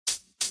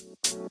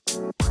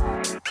Welcome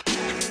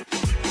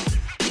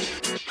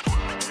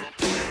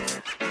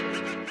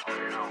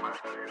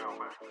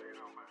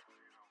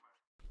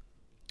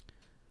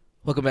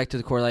back to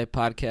the Core Life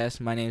Podcast.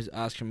 My name is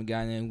Oscar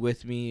Magana, and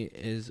with me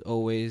is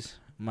always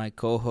my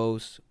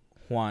co-host,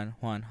 Juan.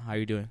 Juan, how are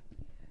you doing?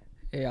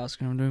 Hey,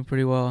 Oscar, I'm doing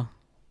pretty well.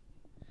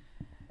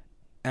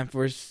 And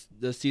for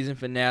the season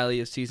finale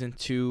of Season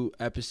 2,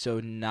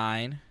 Episode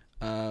 9,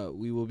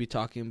 we will be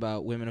talking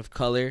about women of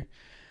color,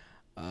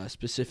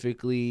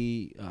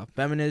 specifically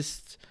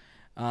feminists,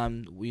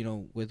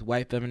 with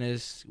white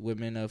feminists,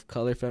 women of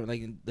color,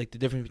 like the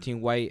difference between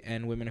white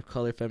and women of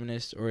color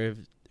feminists, or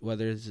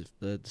whether it's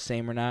the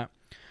same or not.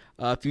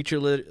 Future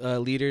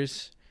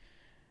leaders,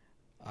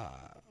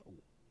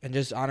 and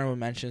just honorable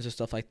mentions and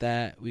stuff like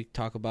that. We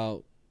talk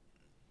about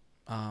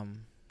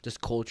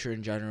just culture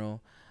in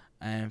general.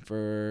 And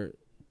for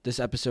this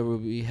episode, we'll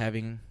be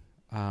having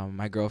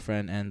my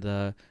girlfriend and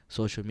the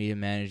social media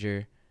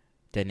manager,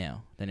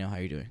 Danielle. Danielle, how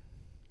are you doing?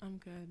 I'm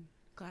good.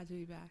 Glad to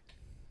be back.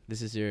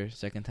 This is your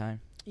second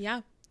time? Yeah.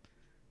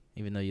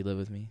 Even though you live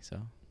with me, so.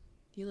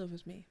 You live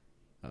with me.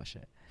 Oh,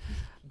 shit.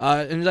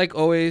 And like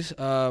always,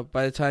 by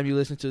the time you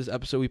listen to this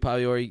episode, we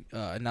probably already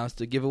announced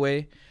the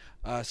giveaway.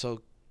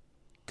 So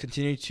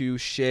continue to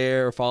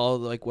share or follow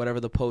like whatever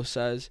the post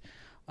says.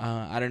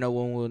 I don't know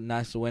when we'll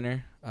announce the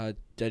winner.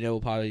 Danielle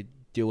will probably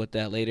deal with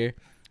that later.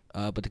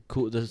 But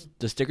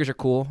the stickers are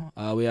cool.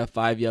 We have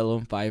 5 yellow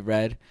and 5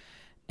 red.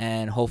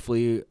 And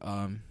hopefully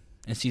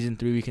in Season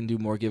 3 we can do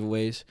more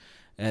giveaways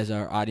as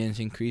our audience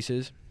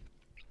increases.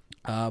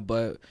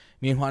 But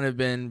me and Juan have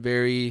been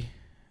very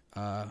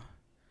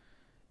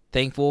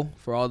thankful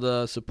for all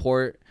the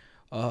support,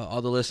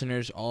 all the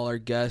listeners, all our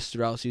guests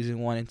throughout Season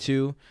 1 and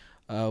 2.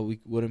 We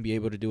wouldn't be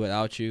able to do it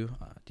without you.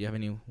 Do you have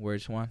any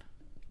words, Juan?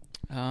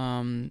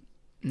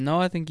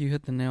 No, I think you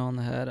hit the nail on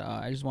the head.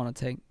 I just want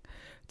to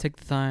take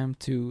the time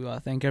to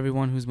thank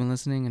everyone who's been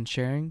listening and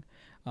sharing.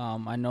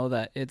 I know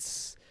that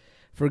it's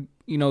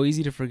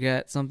easy to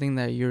forget something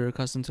that you're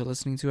accustomed to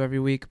listening to every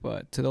week,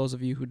 but to those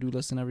of you who do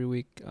listen every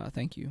week,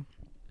 thank you.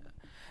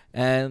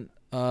 And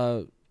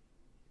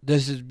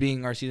this is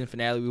being our season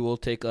finale. We will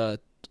take a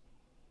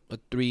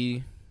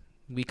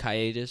 3-week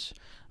hiatus,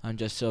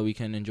 just so we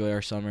can enjoy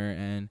our summer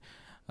and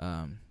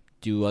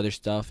do other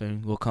stuff,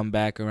 and we'll come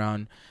back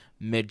around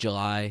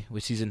mid-July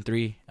with Season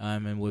 3,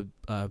 and with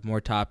more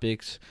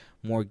topics,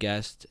 more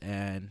guests,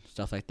 and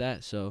stuff like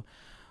that. So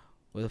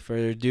without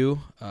further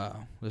ado,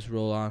 let's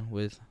roll on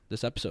with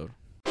this episode.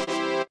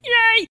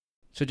 Yay!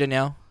 So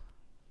Janelle,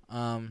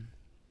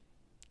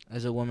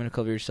 as a woman of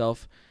color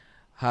yourself,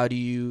 how do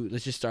you,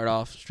 let's just start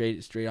off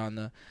straight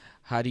on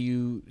how do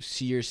you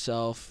see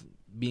yourself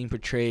being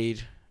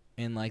portrayed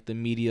in like the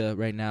media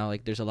right now?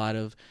 Like there's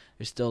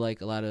still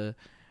like a lot of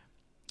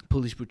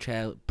police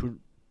brutality,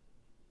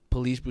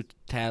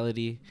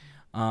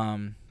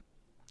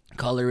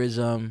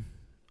 colorism.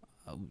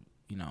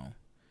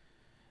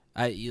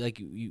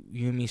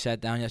 You and me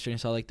sat down yesterday and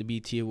saw like the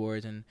BT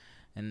Awards, and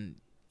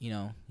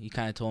you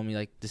kind of told me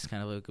like this is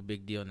kind of like a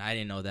big deal, and I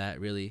didn't know that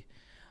really.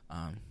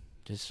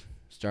 Just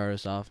start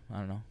us off. I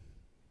don't know.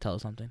 Tell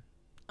us something.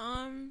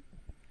 I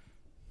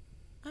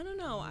don't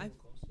know.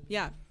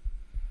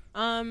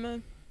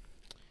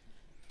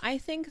 I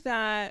think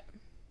that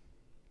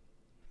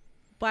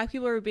Black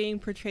people are being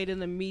portrayed in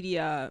the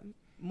media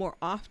more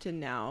often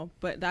now,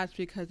 but that's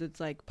because it's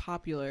like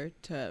popular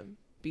to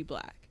be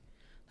Black.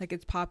 Like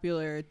it's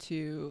popular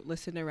to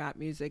listen to rap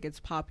music.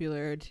 It's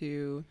popular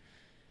to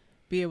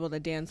be able to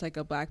dance like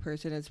a Black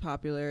person. It's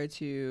popular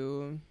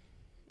to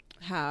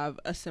have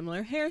a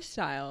similar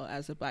hairstyle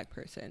as a Black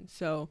person.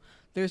 So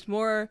there's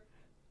more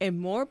and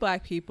more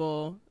Black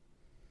people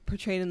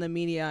portrayed in the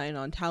media and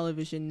on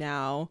television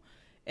now.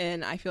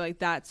 And I feel like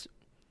that's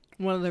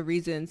one of the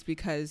reasons,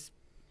 because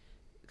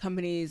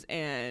companies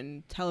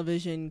and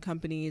television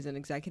companies and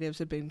executives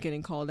have been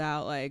getting called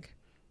out like,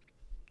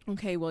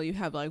 okay, well, you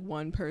have like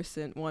one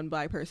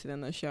Black person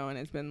in the show, and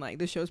it's been like,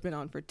 the show's been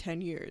on for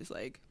 10 years.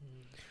 Like,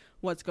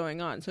 what's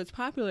going on? So it's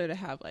popular to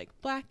have like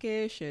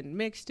Blackish and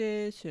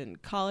mixedish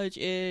and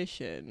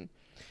college-ish and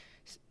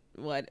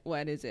what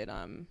is it?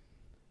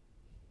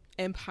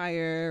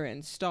 Empire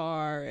and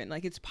Star, and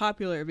like it's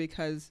popular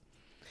because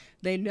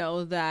they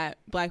know that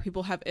Black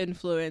people have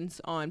influence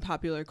on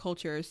popular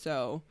culture,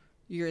 so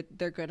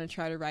they're gonna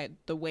try to ride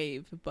the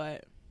wave.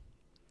 But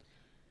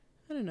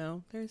I don't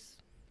know, there's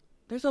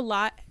a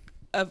lot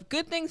of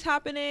good things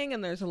happening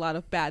and there's a lot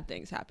of bad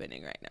things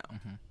happening right now.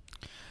 Mm-hmm.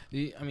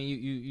 I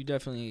mean, you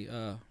definitely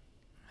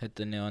hit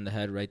the nail on the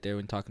head right there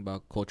when talking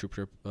about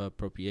cultural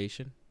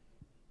appropriation.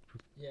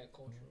 Yeah,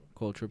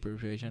 cultural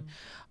appropriation.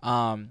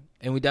 And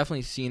we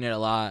definitely seen it a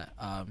lot.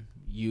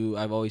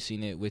 I've always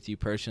seen it with you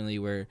personally,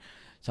 where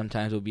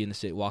sometimes we'll be in the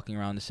city, walking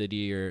around the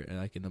city, or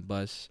like in the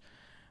bus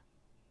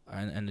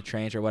and the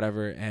trains or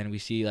whatever, and we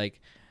see like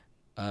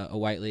a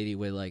white lady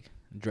with like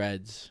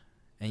dreads,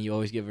 and you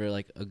always give her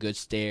like a good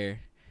stare,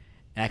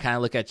 and I kind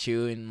of look at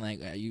you, and like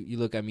you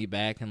look at me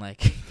back, and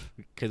like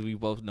because we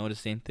both know the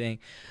same thing.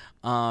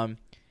 Do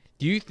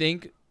you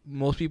think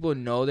most people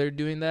know they're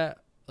doing that?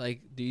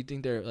 like, do you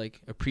think they're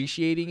like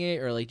appreciating it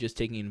or like just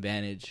taking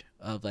advantage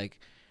of like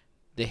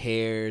the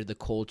hair, the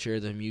culture,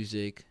 the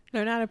music?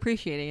 They're not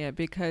appreciating it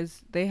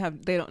because they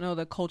don't know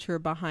the culture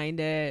behind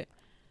it.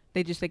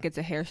 They just think it's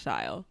a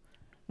hairstyle.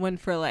 When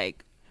for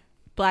like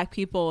black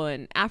people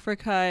in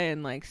Africa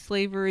and like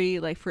slavery,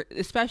 like for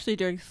especially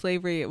during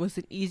slavery, it was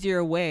an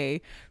easier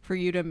way for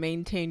you to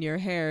maintain your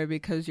hair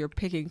because you're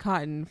picking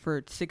cotton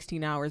for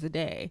 16 hours a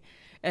day.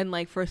 And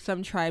like for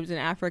some tribes in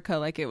Africa,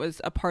 like it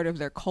was a part of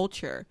their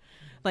culture.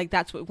 Like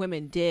that's what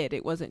women did.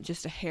 It wasn't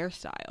just a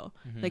hairstyle.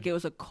 Mm-hmm. Like it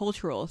was a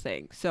cultural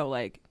thing. So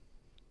like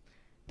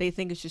they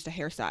think it's just a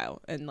hairstyle,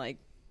 and like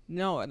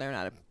no, they're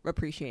not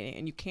appreciating it,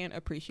 and you can't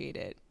appreciate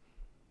it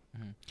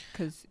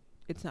because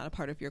it's not a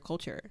part of your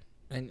culture.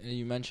 And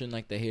you mentioned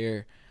like the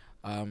hair.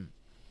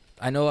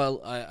 I know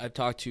I've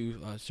talked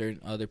to certain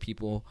other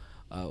people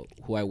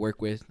who I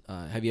work with.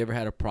 Have you ever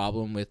had a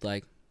problem with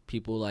like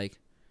people like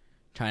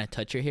trying to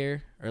touch your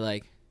hair, or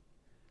like?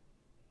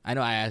 I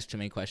know I asked too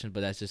many questions,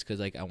 but that's just because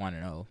like I want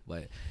to know.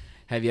 But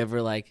have you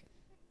ever like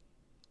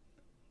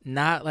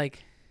not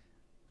like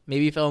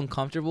maybe felt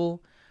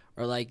uncomfortable,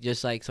 or like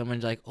just like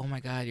someone's like, oh my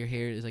god, your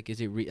hair is like,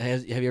 is it real?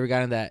 Have you ever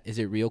gotten that is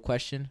it real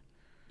question?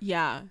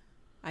 Yeah,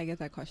 I get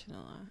that question a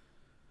lot,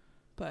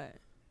 but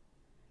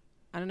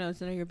I don't know.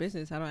 It's none of your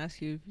business. I don't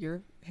ask you if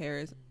your hair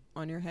is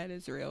on your head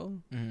is real.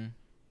 Mm-hmm.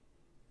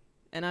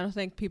 And I don't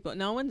think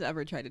no one's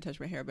ever tried to touch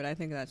my hair, but I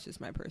think that's just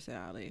my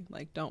personality.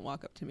 Like, don't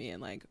walk up to me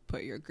and like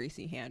put your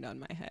greasy hand on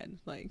my head.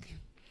 Like,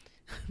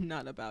 I'm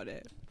not about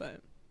it.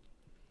 But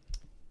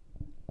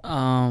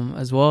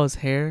as well as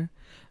hair,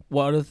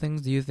 what other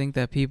things do you think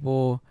that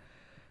people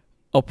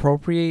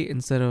appropriate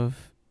instead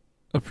of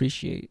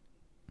appreciate?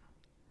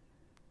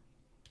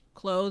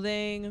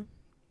 clothing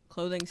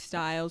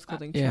styles,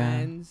 clothing Yeah.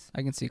 trends.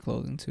 I can see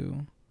clothing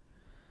too.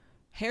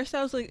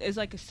 Hairstyles is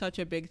like such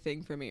a big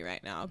thing for me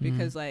right now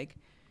because like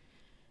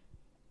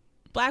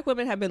black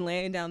women have been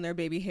laying down their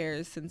baby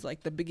hairs since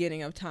like the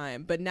beginning of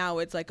time, but now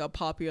it's like a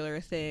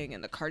popular thing,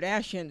 and the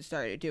Kardashians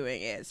started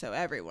doing it, so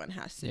everyone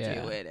has to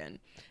do it. And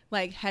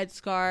like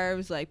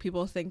headscarves, like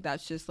people think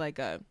that's just like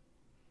a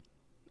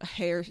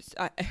hair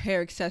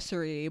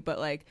accessory, but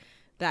like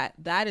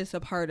that is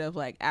a part of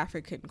like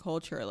African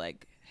culture.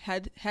 Like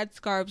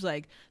headscarves,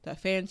 like the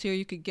fancier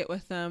you could get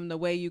with them, the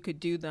way you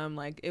could do them,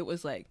 like it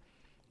was like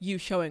you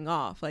showing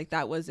off. Like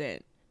that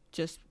wasn't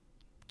just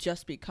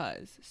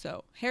because.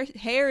 So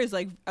hair is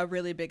like a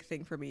really big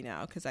thing for me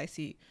now because I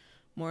see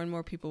more and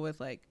more people with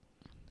like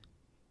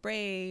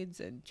braids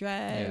and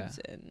dreads.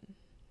 And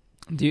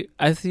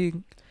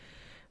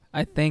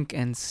I think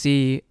and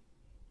see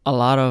a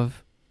lot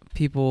of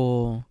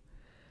people,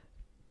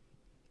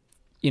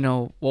 you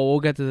know, well, we'll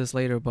get to this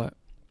later, but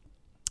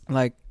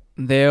like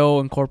they'll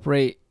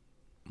incorporate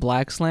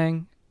black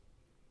slang,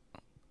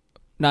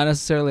 not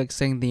necessarily like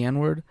saying the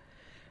N-word,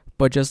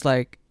 but just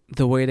like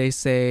the way they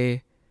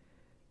say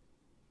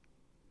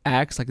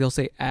axe, like they'll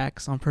say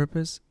axe on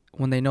purpose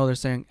when they know they're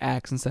saying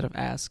axe instead of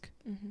ask.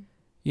 mm-hmm.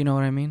 You know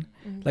what I mean?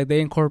 Mm-hmm. Like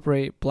they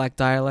incorporate black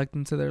dialect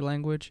into their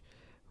language,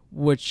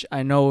 which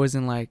I know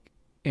isn't like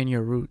in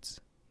your roots.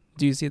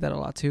 Do you see that a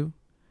lot too?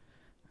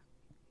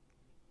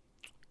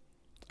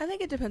 I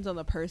think it depends on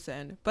the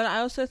person, but I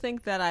also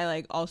think that I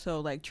like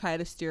also like try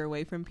to steer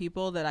away from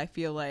people that I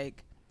feel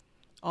like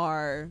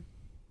are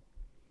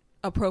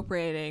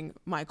appropriating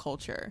my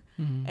culture.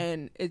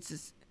 And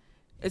it's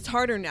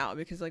harder now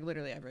because like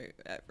literally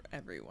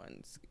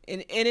everyone's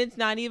and it's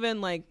not even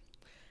like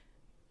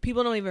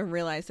people don't even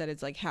realize that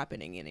it's like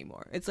happening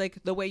anymore. It's like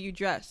the way you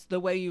dress, the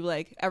way you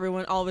like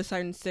everyone all of a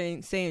sudden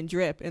saying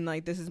drip and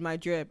like this is my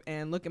drip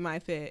and look at my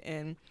fit.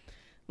 And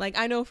like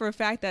I know for a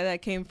fact that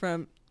came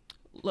from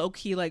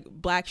low-key like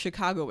black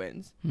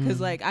Chicagoans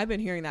because like I've been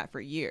hearing that for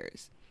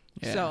years.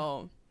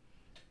 So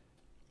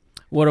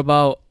what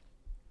about,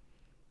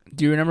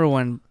 do you remember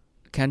when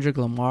Kendrick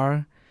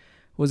Lamar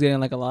was getting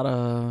like a lot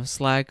of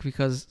slack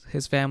because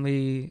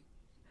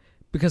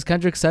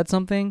Kendrick said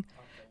something?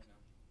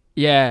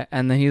 Yeah,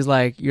 and then he's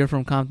like, you're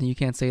from Compton, you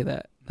can't say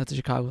that, that's a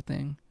Chicago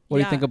thing. What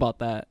do you think about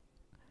that?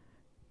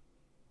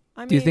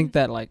 Do you think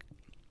that like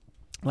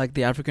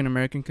the African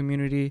American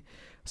community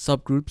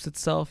subgroups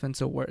itself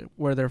into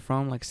where they're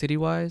from, like city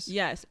wise?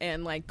 Yes,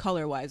 and like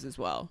color wise as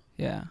well.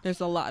 Yeah, there's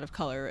a lot of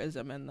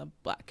colorism in the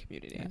black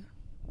community.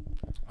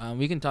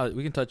 We can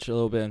touch a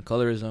little bit on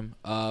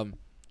colorism,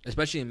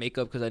 especially in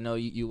makeup, because I know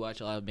you watch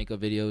a lot of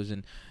makeup videos,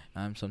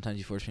 and sometimes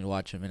you force me to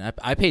watch them, and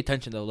I pay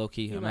attention though, low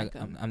key. I'm not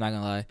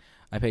gonna lie,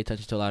 I pay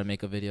attention to a lot of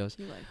makeup videos.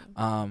 You like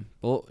them.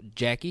 Well,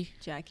 Jackie,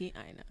 I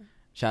know.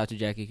 shout out to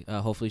Jackie.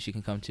 Hopefully she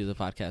can come to the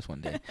podcast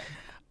one day.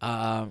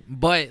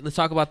 But let's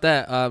talk about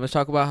that. Let's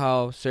talk about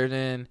how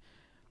certain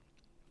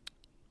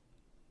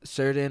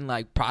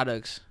like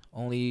products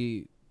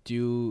only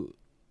do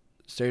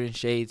certain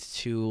shades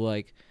to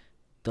like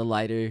the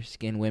lighter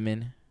skinned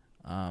women,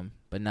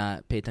 but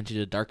not pay attention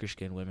to the darker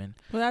skinned women.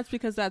 Well, that's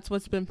because that's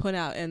what's been put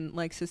out in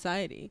like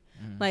society.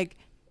 Like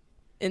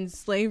in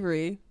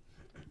slavery,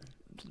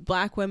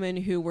 black women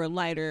who were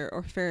lighter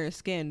or fairer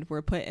skinned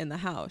were put in the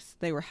house.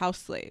 They were house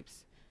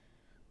slaves.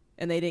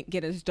 and they didn't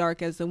get as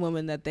dark as the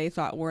women that they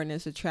thought weren't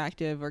as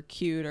attractive or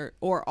cute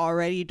or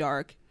already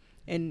dark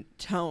in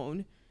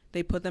tone.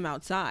 They put them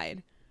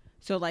outside.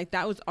 So like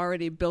that was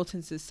already built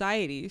in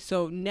society.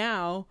 So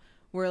now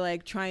we're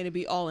like trying to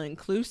be all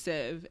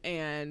inclusive,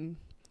 and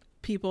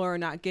people are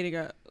not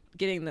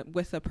getting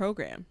with the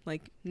program.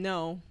 Like,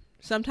 no.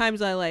 Sometimes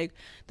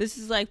this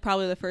is like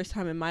probably the first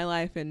time in my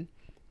life and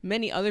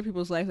many other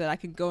people's life that I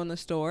could go in the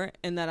store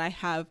and that I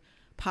have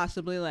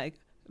possibly like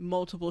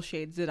multiple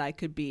shades that I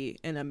could be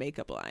in a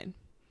makeup line.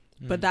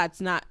 But that's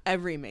not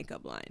every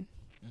makeup line.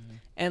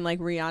 And like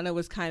Rihanna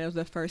was kind of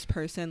the first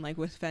person like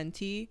with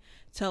Fenty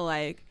to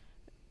like,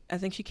 I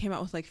think she came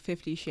out with like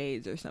 50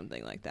 shades or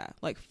something like that.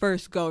 Like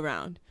first go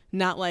round,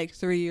 not like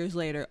 3 years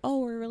later. Oh,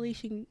 we're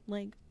releasing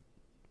like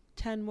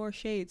 10 more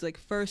shades, like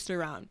first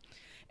around.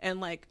 And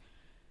like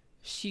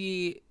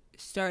she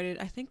started,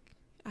 I think,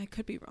 I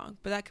could be wrong,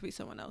 but that could be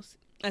someone else.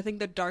 I think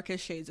the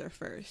darkest shades are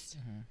first,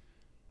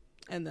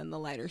 and then the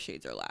lighter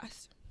shades are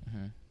last.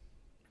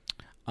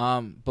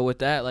 But with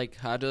that, like,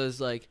 how does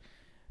like,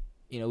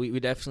 we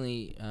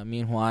definitely, me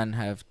and Juan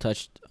have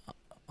touched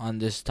on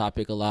this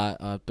topic a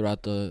lot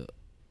throughout the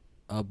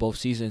both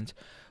seasons.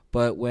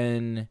 But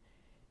when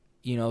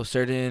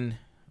certain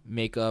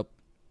makeup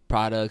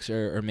products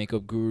or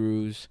makeup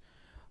gurus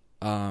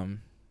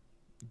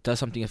does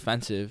something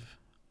offensive,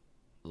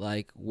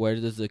 like where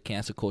does the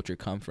cancel culture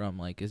come from?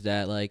 Like, is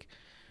that like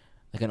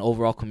an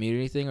overall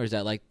community thing, or is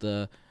that like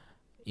the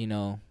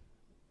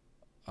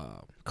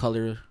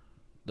color,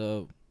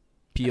 the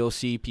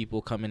POC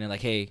people coming in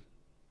like, hey,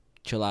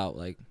 chill out,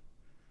 like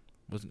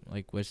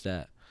what's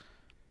that?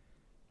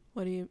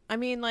 What do you, I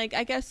mean, like,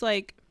 I guess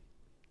like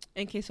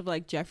in case of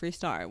like Jeffree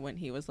Star, when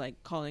he was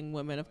like calling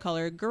women of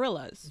color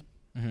gorillas,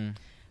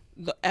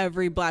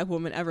 every black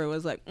woman ever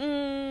was like,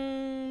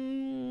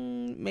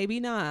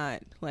 maybe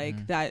not,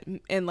 like that.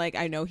 And like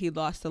I know he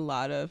lost a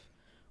lot of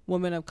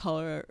women of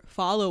color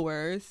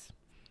followers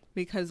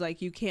because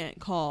like you can't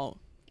call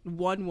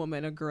one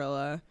woman a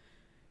gorilla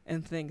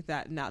and think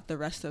that not the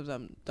rest of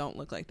them don't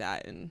look like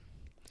that. And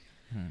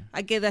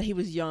I get that he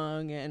was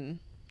young, and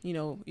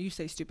you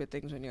say stupid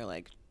things when you're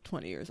like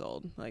 20 years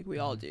old, like we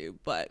all do,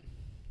 but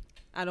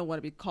I don't want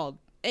to be called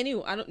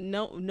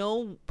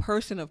no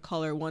person of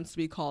color wants to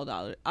be called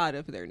out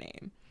of their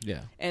name.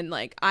 Yeah. And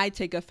like I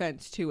take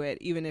offense to it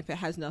even if it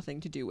has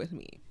nothing to do with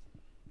me.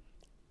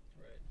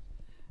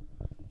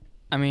 Right.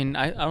 I mean,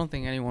 I don't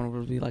think anyone would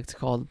really like to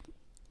call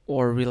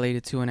or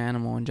related to an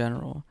animal in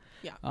general.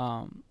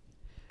 Yeah.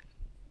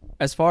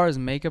 As far as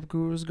makeup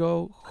gurus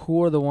go,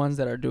 who are the ones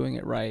that are doing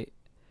it right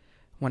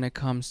when it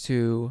comes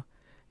to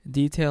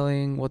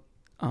detailing what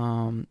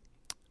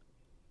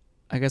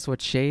I guess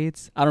what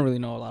shades? I don't really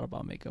know a lot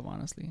about makeup,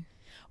 honestly.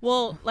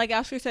 Well, like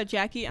Oscar said,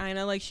 Jackie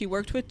Aina, like she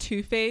worked with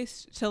Too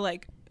Faced to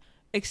like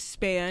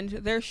expand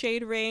their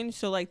shade range.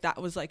 So like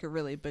that was like a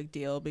really big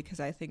deal because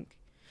I think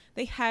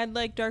they had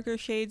like darker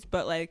shades,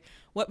 but like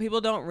what people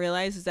don't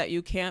realize is that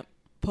you can't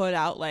put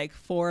out like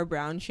 4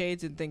 brown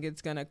shades and think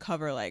it's gonna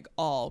cover like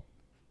all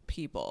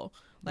people.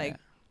 Like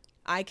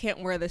I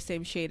can't wear the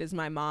same shade as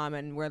my mom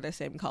and wear the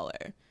same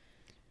color.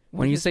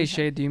 When you say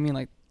shade, do you mean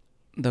like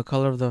the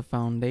color of the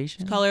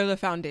foundation? Color of the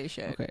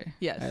foundation. Okay.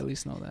 Yes. I at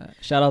least know that.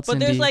 Shout out to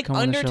Cindy. But there's like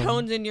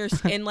undertones in your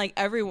in like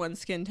everyone's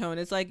skin tone.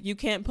 It's like you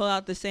can't pull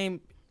out the same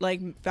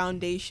like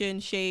foundation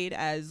shade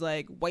as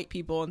like white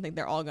people and think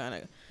they're all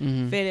gonna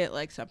fit it.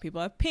 Like some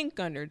people have pink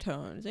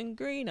undertones and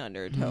green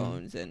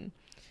undertones and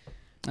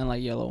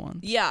like yellow ones.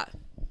 Yeah.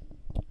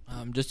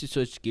 Just to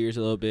switch gears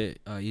a little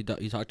bit, you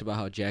talked about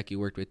how Jackie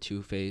worked with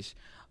Too Faced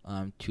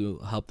to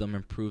help them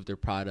improve their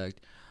product,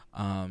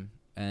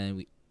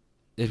 and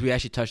we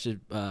actually touched it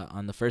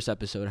on the first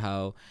episode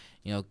how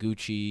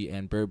Gucci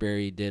and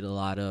Burberry did a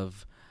lot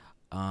of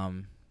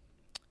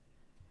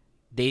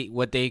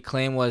what they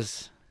claim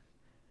was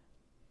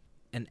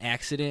an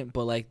accident,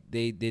 but like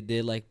they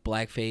did like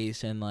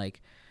blackface and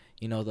like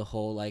the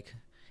whole like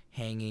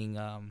hanging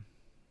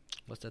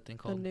what's that thing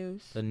called,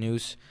 the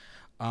noose.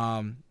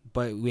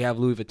 But we have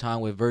Louis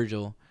Vuitton with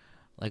Virgil,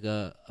 like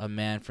a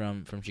man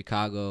from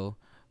Chicago,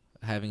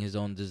 having his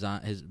own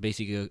design, his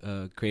basically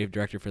a creative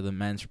director for the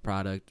men's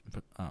product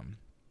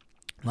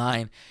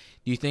line.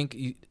 Do you think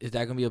is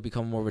that gonna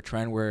become more of a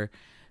trend where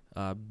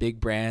big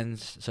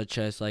brands such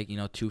as like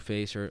Too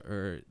Faced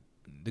or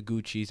the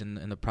Gucci's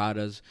and the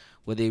Pradas,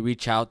 would they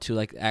reach out to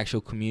like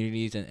actual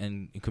communities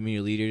and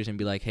community leaders and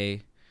be like,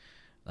 hey,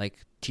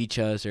 like teach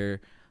us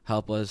or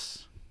help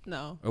us?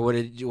 No. Or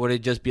would it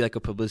just be like a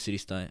publicity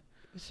stunt?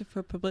 It's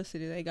for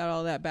publicity. They got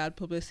all that bad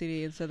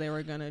publicity, and so they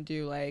were gonna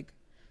do like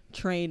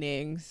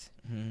trainings.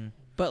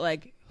 But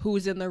like,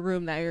 who's in the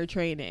room that you're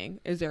training?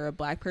 Is there a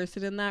black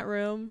person in that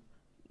room,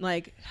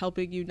 like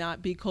helping you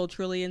not be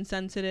culturally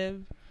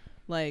insensitive?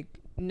 Like,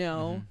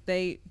 no,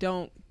 they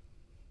don't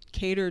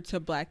cater to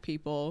black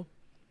people.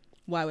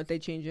 Why would they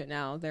change it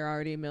now? They're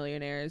already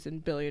millionaires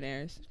and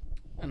billionaires.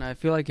 And I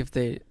feel like if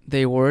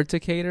they were to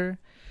cater,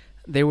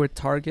 they would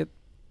target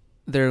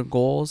their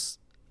goals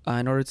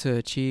in order to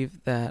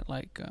achieve that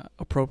like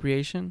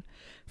appropriation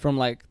from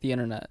like the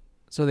internet.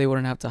 so they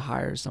wouldn't have to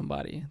hire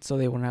somebody, so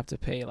they wouldn't have to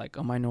pay like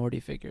a minority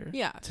figure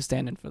Yeah. to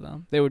stand in for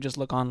them. They would just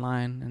look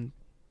online and,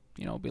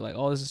 you know, be like,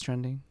 oh, this is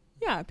trending.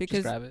 Yeah,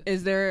 because grab it.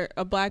 is there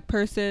a black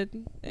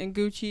person in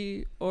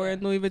Gucci or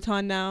in Louis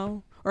Vuitton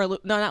now? Or no,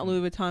 not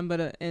Louis Vuitton,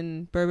 but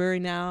in Burberry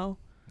now?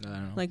 I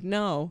don't know. Like,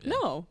 no. Yeah.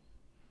 No.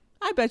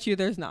 I bet you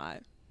there's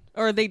not.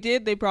 Or they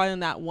brought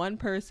in that one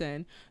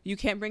person. You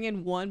can't bring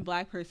in one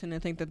black person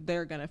and think that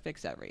they're going to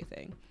fix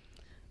everything.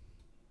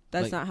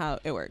 That's Like, not how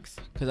it works.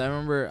 Because I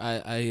remember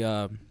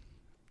I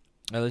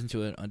listened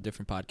to a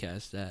different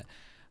podcast that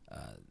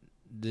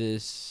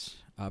this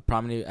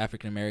prominent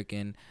African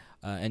American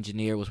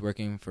engineer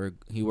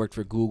worked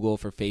for Google,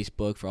 for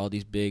Facebook, for all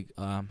these big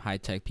high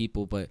tech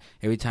people. But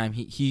every time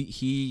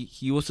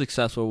he was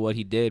successful at what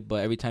he did,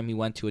 but every time he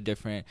went to a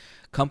different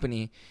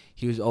company,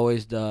 he was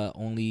always the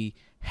only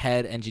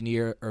head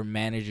engineer or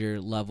manager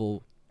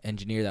level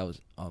engineer that was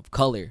of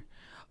color.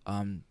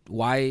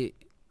 Why,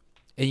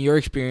 in your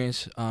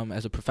experience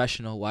as a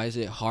professional, why is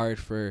it hard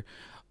for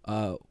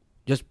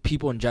just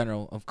people in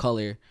general of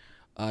color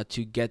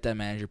to get that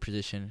manager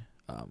position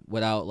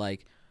without,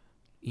 like,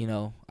 you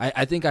know,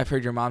 I think I've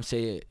heard your mom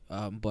say it,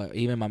 but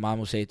even my mom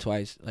will say it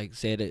twice, like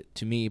say it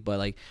to me, but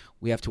like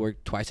we have to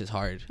work twice as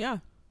hard. Yeah.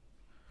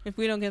 If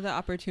we don't get the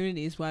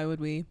opportunities, why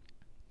would we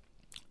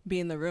be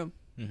in the room?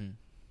 Mm-hmm.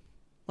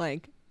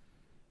 Like,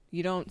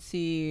 you don't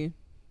see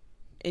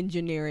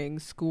engineering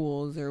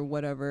schools or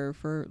whatever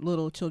for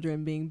little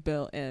children being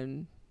built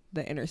in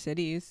the inner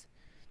cities.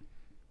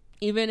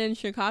 Even in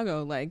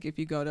Chicago, like if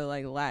you go to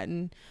like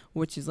Latin,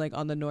 which is like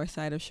on the north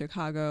side of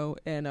Chicago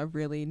in a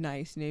really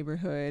nice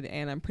neighborhood,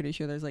 and I'm pretty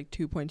sure there's like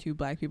 2.2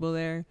 black people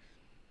there.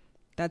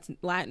 That's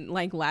Latin.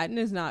 Like Latin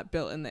is not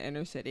built in the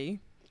inner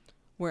city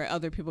where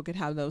other people could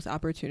have those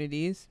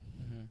opportunities.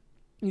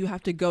 Mm-hmm. You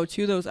have to go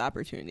to those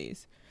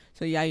opportunities.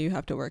 So yeah, you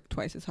have to work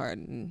twice as hard,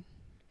 and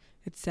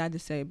it's sad to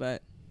say,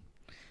 but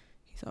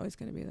he's always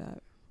going to be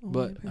that.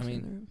 But I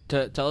mean,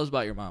 tell us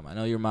about your mom. I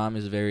know your mom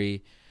is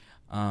very,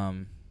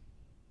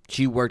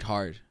 she worked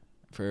hard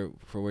for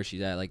where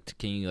she's at. Like,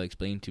 can you like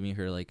explain to me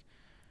her, like,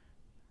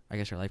 I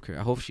guess her life career?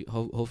 I hope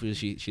hopefully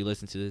she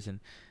listens to this and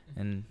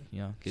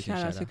you know, gives me a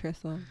shout out to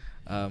Crystal.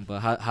 But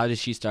how did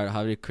she start?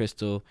 How did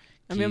Crystal?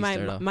 I mean,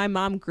 my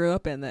mom grew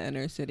up in the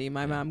inner city.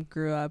 My mom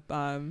grew up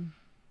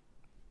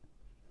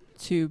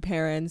to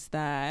parents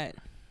that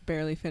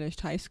barely finished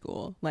high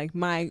school. Like,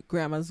 my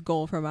grandma's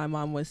goal for my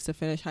mom was to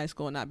finish high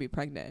school and not be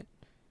pregnant.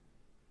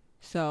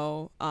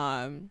 So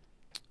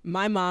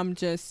my mom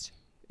just,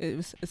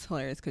 it's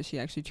hilarious because she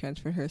actually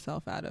transferred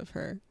herself out of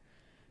her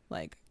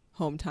like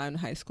hometown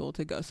high school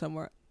to go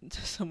somewhere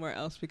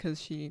else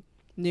because she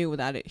knew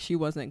that she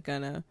wasn't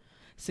gonna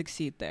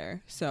succeed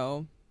there.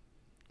 So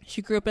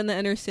she grew up in the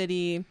inner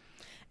city,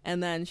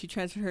 and then she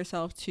transferred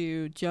herself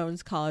to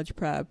Jones College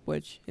Prep,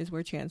 which is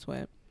where Chance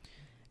went.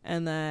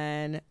 And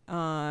then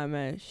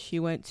she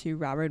went to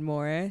Robert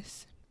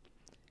Morris,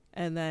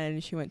 and then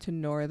she went to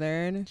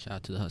Northern. Shout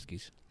out to the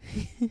Huskies.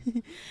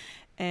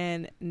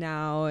 And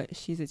now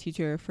she's a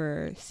teacher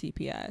for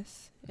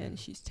CPS, and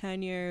she's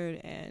tenured,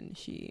 and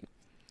she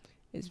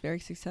is very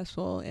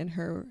successful in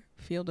her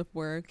field of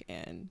work,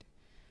 and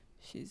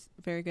she's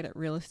very good at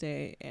real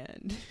estate.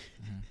 And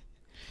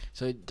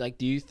so, like,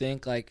 do you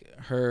think like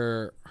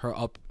her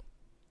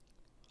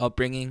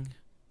upbringing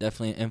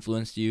definitely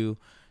influenced you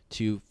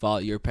to follow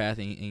your path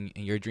in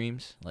your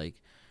dreams? Like,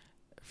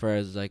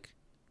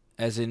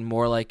 as in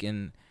more like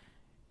in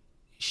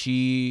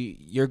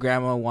your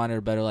grandma wanted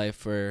a better life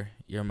for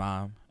your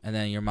mom, and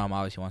then your mom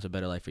obviously wants a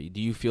better life for you.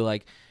 Do you feel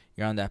like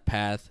you're on that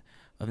path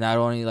of not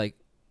only like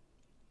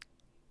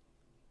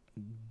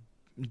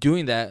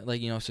doing that, like,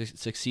 you know,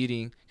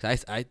 succeeding?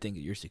 Because I think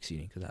you're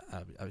succeeding, because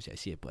obviously I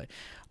see it. But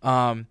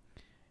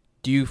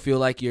do you feel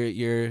like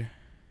you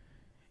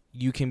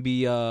can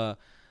be a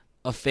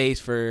face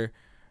for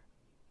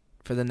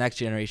the next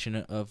generation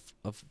of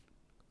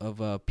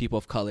people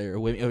of color, or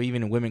women, or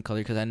even women of color?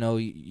 Because I know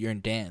you're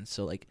in dance,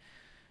 so like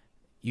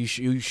you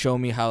show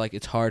me how like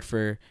it's hard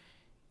for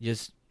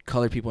just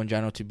colored people in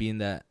general to be in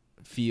that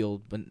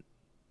field but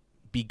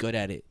be good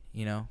at it,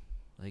 you know?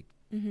 Like,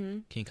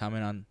 can you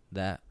comment on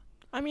that?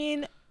 I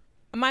mean,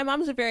 my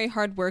mom's a very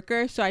hard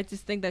worker, so I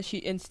just think that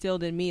she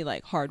instilled in me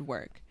like hard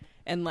work,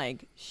 and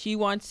like she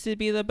wants to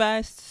be the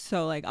best,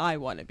 so like I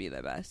want to be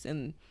the best.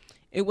 And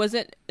it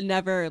wasn't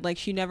never like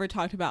she never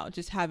talked about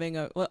just having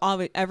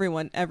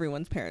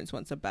everyone's parents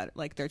wants a better,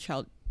 like their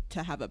child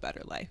to have a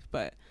better life,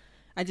 but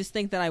I just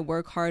think that I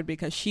work hard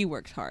because she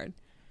works hard,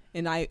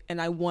 and I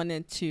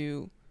wanted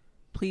to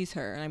please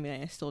her, and I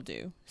mean I still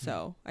do.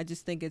 So I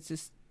just think it's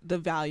just the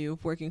value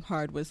of working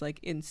hard was like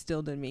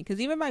instilled in me, because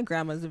even my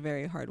grandma's a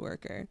very hard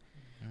worker.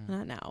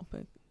 Not now,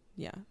 but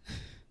yeah.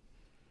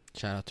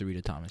 Shout out to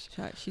Rita Thomas.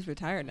 She's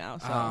retired now,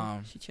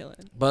 so she's chilling.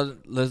 But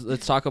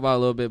let's talk about a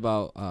little bit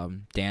about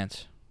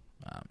dance.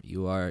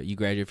 You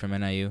graduated from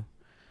NIU.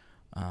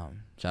 Shout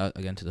out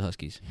again to the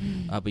Huskies.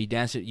 But you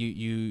danced.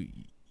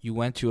 You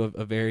went to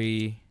a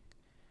very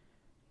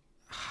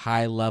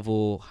high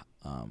level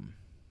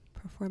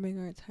performing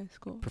arts high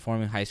school.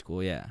 Performing high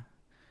school, yeah.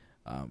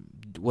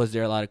 Was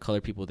there a lot of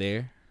colored people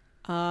there?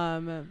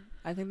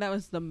 I think that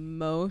was the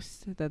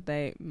most that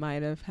they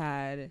might have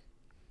had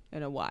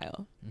in a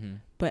while. Mm-hmm.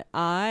 But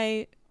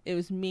it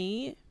was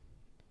me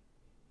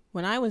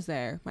when I was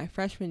there. My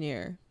freshman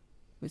year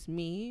was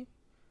me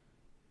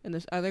and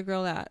this other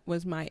girl that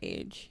was my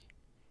age,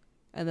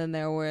 and then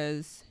there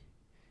was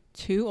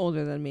 2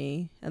 older than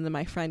me, and then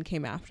my friend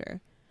came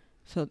after.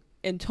 So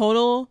in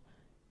total,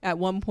 at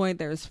one point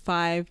there was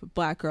 5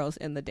 black girls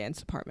in the dance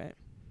department,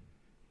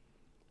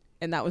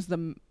 and that was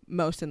the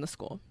most in the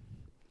school.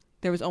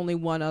 There was only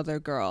 1 other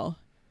girl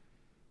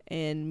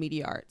in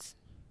media arts.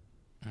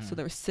 So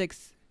there were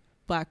 6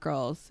 black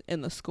girls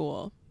in the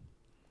school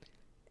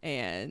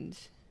and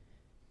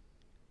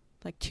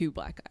like 2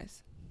 black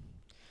guys.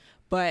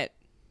 But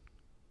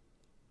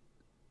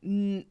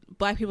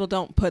black people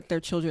don't put their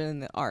children in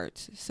the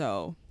arts,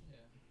 so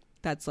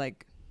that's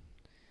like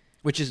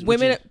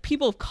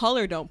people of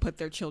color don't put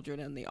their children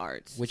in the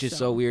arts, which is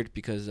so weird,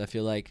 because I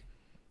feel like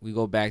we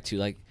go back to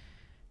like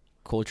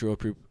cultural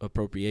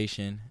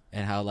appropriation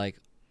and how like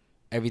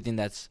everything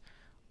that's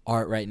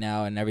art right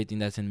now and everything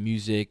that's in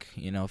music,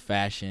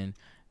 fashion,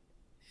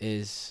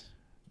 is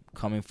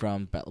coming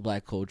from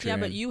black culture. Yeah,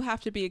 but you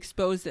have to be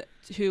exposed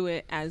to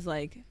it as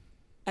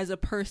a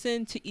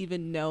person to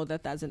even know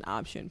that that's an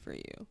option for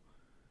you.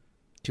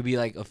 To be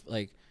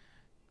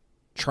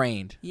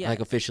trained, like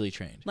officially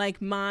trained.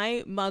 Like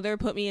my mother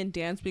put me in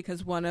dance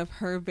because one of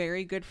her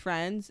very good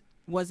friends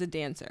was a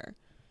dancer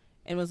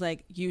and was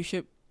like, you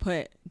should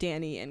put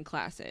Danny in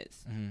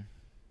classes. Mm-hmm.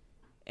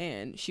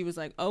 And she was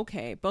like,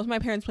 okay. Both my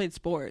parents played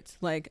sports.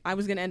 Like I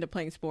was going to end up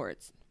playing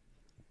sports,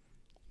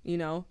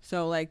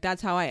 So like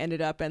that's how I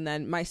ended up. And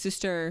then my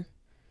sister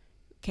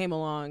came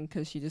along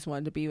because she just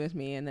wanted to be with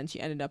me, and then she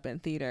ended up in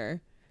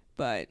theater.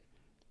 But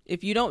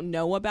if you don't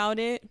know about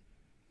it,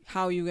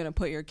 how are you going to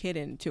put your kid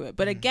into it?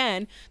 But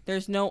again,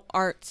 there's no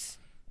arts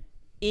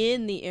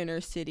in the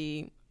inner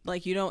city.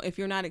 Like if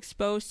you're not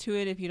exposed to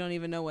it, if you don't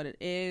even know what it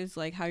is,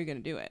 like how are you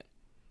going to do it?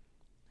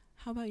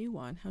 How about you,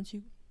 Juan? How'd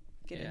you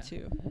get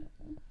into?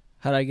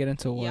 How'd I get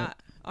into what? Yeah,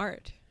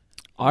 art.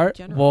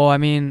 Well, I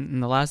mean, in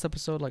the last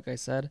episode, like I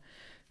said,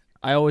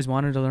 I always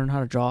wanted to learn how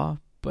to draw.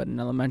 But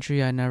in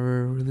elementary, I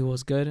never really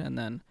was good. And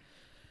then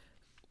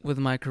with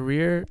my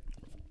career,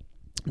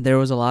 there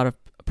was a lot of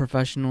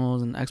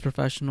professionals and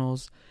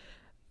ex-professionals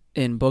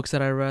in books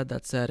that I read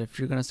that said if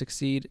you're going to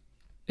succeed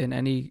in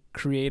any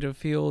creative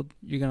field,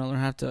 you're going to learn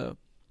how to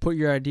put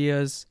your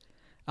ideas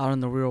out in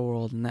the real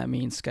world. And that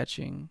means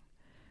sketching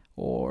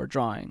or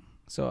drawing.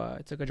 So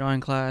I took a drawing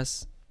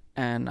class.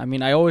 And, I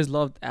mean, I always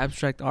loved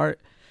abstract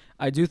art.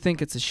 I do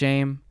think it's a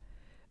shame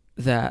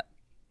that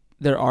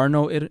there are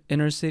no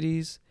inner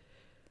cities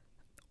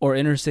or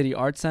inner city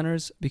art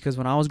centers, because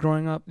when I was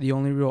growing up, the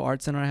only real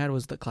art center I had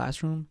was the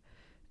classroom,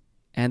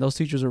 and those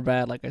teachers were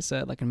bad. Like I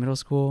said, like in middle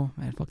school,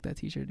 man, fuck that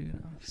teacher,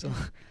 dude. So,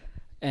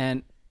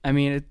 and I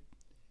mean,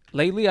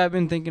 lately I've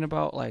been thinking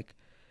about like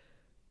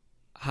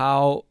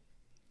how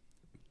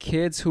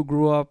kids who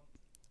grew up,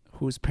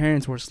 whose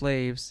parents were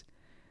slaves,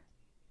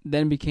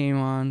 then became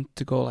on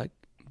to go like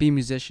be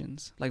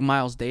musicians, like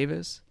Miles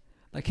Davis.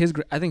 Like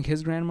I think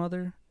his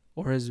grandmother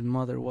or his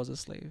mother was a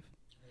slave.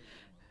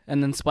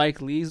 And then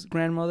Spike Lee's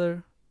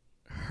grandmother,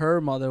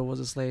 her mother was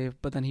a slave,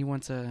 but then he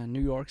went to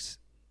New York's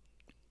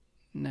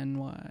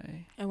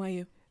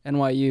NYU.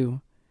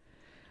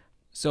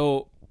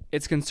 So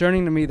it's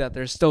concerning to me that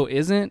there still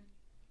isn't,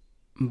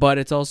 but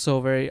it's also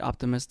very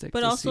optimistic.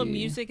 But also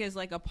music is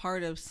like a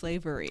part of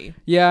slavery.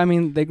 Yeah, I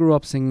mean, they grew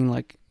up singing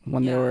like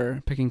when they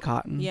were picking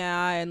cotton.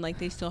 Yeah, and like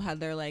they still had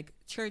their like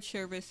church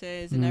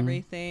services and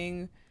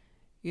everything.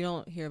 You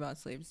don't hear about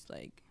slaves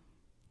like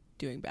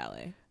doing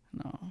ballet.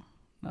 No,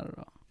 not at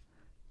all.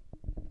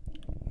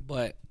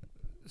 But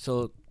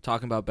so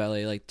talking about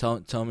ballet, like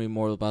tell me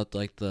more about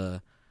like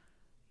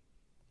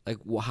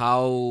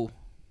how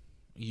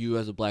you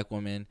as a black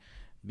woman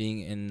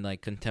being in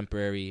like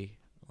contemporary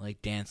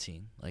like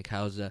dancing, like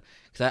how's that?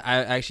 Because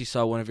I actually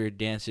saw one of your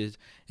dances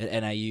at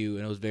NIU,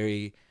 and it was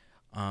very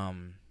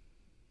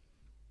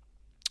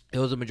it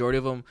was a majority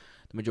of them.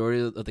 The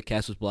majority of the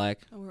cast was black.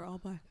 Oh, we're all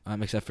black.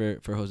 Except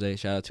for Jose.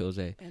 Shout out to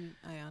Jose and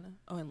Ayana.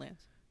 Oh, and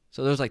Lance.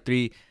 So there was like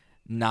 3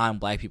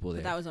 non-black people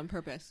there. But that was on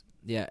purpose.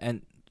 Yeah,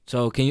 and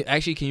so can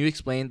you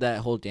explain that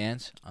whole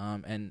dance?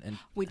 And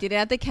we did it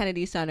at the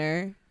Kennedy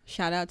Center.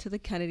 Shout out to the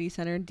Kennedy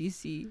Center in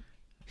DC.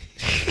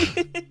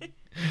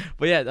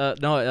 But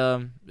yeah,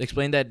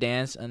 explain that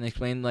dance and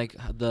explain like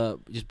the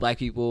just black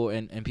people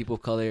and people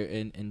of color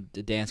in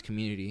the dance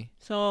community.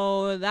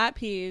 So that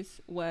piece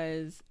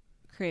was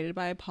created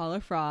by Paula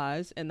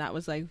Fraz, and that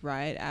was like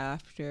right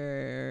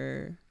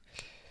after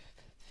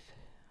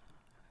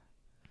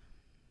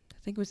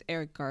I think it was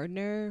Eric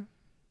Gardner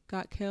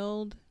got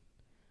killed.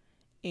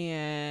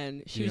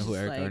 And she was who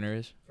Eric like, Garner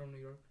is? From New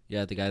York?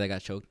 Yeah, the guy that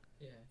got choked.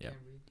 Yeah.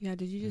 Yeah,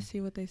 did you just see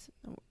what they said?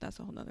 Oh, that's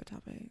a whole nother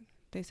topic.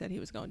 They said he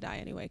was going to die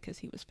anyway because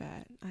he was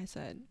fat. I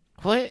said,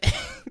 what?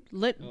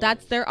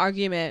 That's their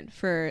argument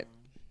for.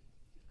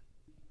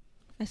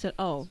 I said,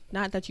 oh,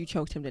 not that you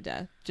choked him to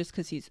death, just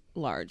because he's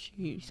large.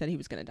 You said he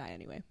was going to die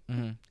anyway.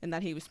 Mm-hmm. And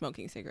that he was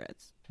smoking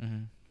cigarettes.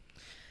 Mm-hmm.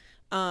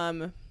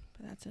 But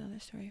that's another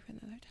story for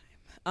another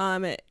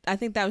time. I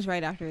think that was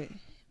right after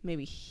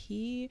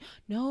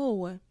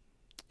no,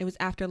 it was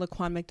after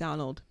Laquan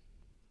McDonald.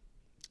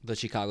 The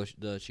Chicago.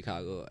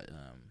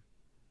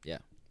 Yeah.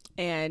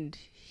 And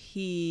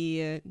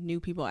he knew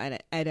people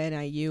at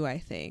NIU, I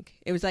think.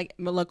 It was like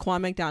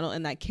Laquan McDonald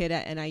and that kid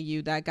at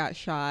NIU that got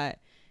shot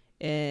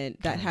and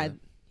that had,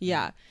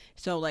 yeah.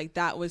 So like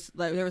that was,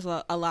 like there was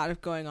a lot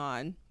of going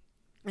on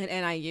at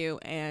NIU,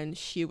 and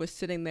she was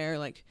sitting there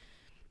like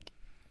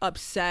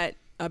upset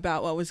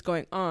about what was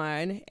going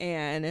on,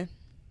 and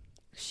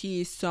she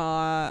was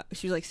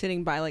like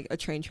sitting by like a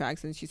train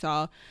tracks, and she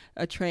saw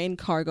a train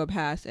car go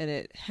past, and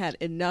it had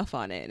enough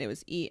on it, and it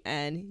was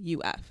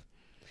ENUF.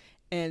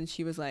 And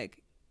she was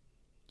like,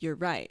 you're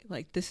right,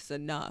 like this is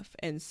enough.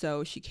 And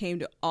so she came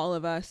to all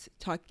of us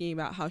talking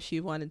about how she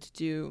wanted to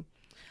do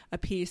a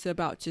piece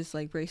about just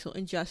like racial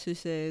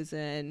injustices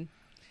and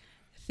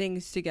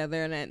things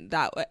together. And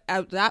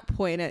at that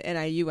point at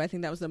NIU, I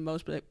think that was the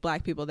most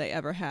black people they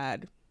ever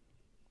had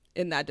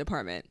in that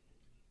department.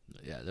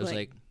 Yeah, there was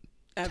like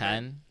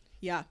 10.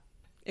 Yeah,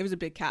 it was a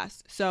big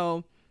cast.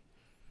 So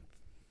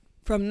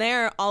from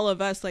there, all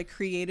of us like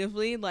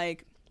creatively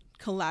like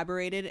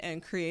collaborated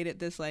and created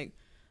this like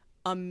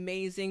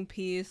amazing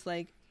piece,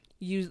 like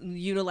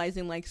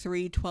utilizing like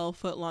 3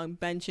 12-foot long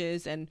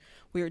benches, and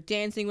we were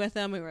dancing with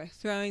them, we were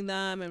throwing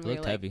them, and we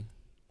were like, heavy.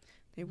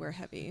 They were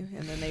heavy,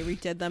 and then they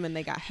redid them and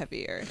they got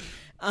heavier.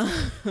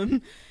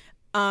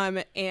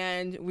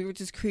 And we were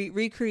just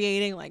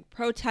recreating like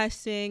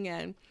protesting,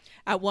 and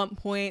at one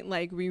point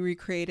like we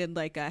recreated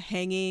like a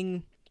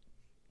hanging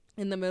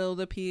in the middle of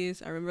the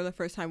piece. I remember the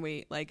first time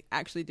we like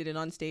actually did it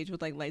on stage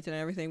with like lights and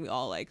everything, we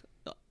all like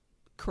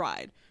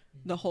cried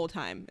the whole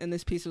time, and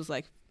this piece was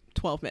like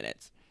 12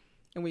 minutes,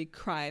 and we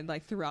cried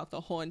like throughout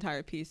the whole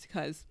entire piece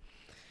because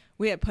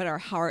we had put our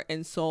heart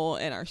and soul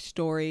and our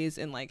stories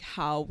and like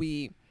how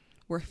we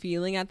were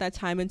feeling at that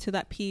time into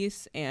that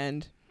piece.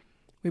 And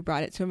we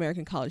brought it to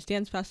American College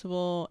Dance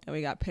Festival, and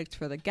we got picked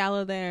for the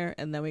gala there,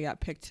 and then we got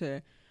picked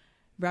to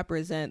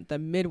represent the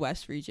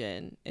Midwest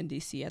region in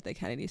DC at the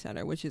Kennedy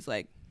Center, which is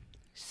like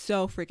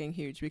so freaking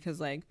huge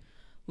because like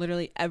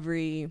literally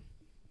every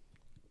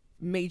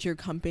major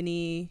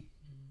company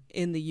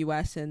in the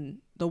US and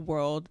the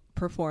world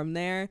performed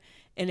there.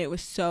 And it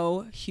was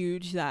so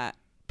huge that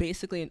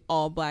basically an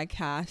all black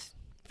cast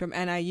from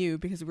NIU,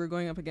 because we're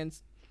going up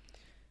against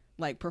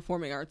like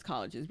performing arts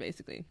colleges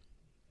basically,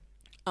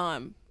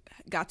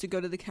 got to go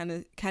to the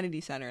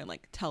Kennedy Center and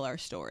like tell our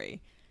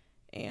story.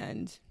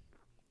 And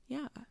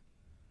yeah, it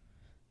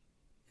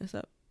was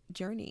a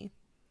journey.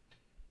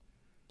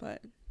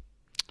 But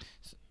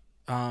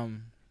I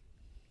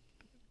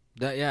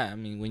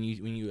mean, when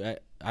you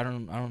I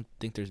don't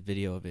think there's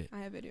video of it.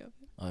 I have video of it.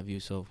 Of you,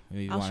 so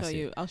maybe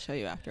I'll show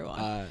you after a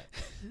while.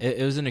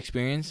 It was an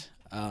experience,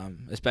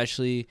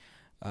 especially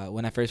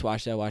when I first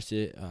watched it. I watched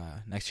it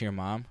next to your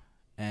mom,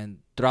 and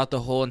throughout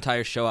the whole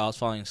entire show, I was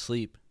falling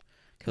asleep.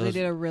 Because they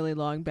did a really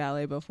long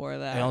ballet before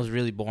that. And it was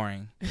really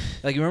boring.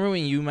 Like, you remember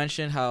when you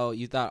mentioned how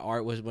you thought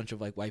art was a bunch of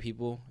like white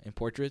people in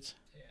portraits?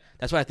 Yeah.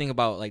 That's what I think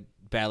about like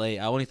ballet.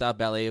 I only thought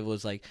ballet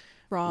was like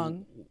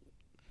wrong.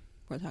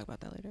 We'll talk about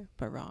that later,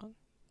 but wrong.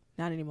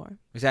 Not anymore.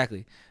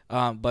 Exactly.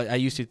 But I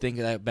used to think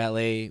that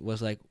ballet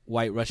was like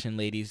white Russian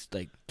ladies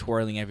like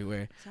twirling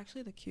everywhere. It's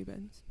actually the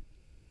Cubans.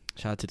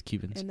 Shout out to the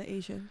Cubans. And the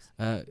Asians.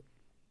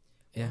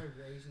 Yeah.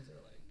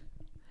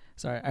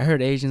 I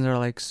heard Asians are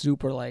like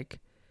super like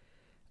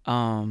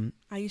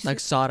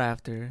sought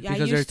after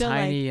because they're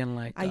tiny and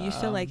like I used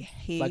to like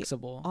hate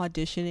flexible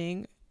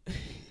auditioning.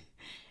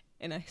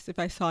 And if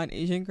I saw an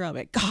Asian girl, I'm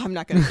like, God, I'm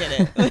not gonna get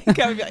it. Like,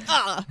 I would be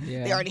like,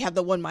 they already have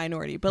the one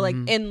minority. But like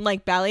in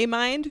like ballet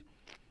mind,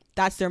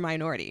 that's their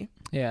minority.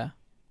 Yeah.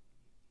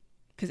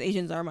 Because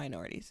Asians are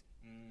minorities.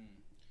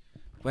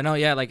 But no,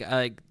 yeah, like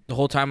the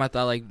whole time I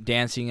thought like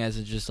dancing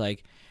as just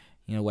like,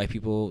 you know, white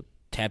people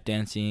tap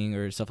dancing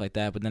or stuff like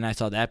that. But then I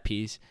saw that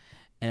piece,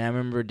 and I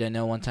remember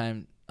Danielle one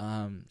time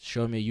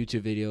showed me a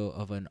YouTube video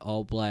of an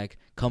all black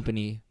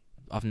company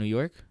off New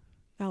York.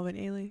 Alvin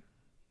Ailey.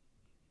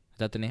 Is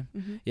that the name?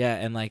 Mm-hmm. Yeah,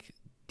 and like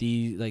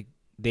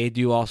they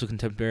do also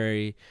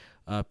contemporary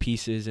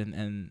pieces,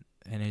 and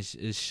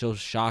it's so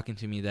shocking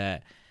to me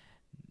that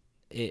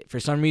it, for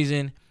some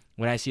reason,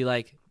 when I see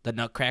like the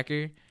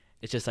Nutcracker,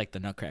 it's just like the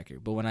Nutcracker.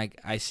 But when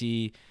I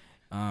see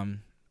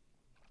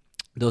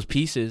those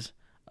pieces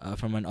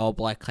from an all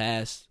black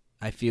cast,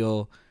 I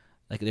feel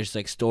like there's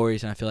like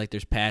stories, and I feel like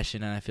there's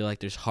passion, and I feel like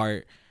there's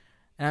heart.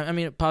 And I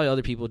mean, probably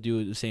other people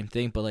do the same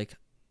thing, but like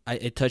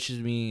it touches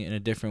me in a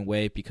different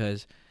way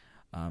because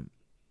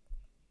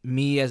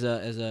me as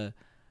a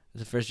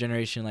first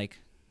generation,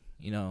 like,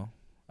 you know,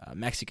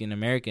 Mexican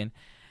American,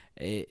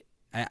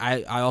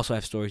 I also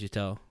have stories to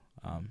tell.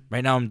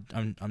 Right now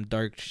I'm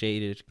dark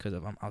shaded because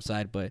I'm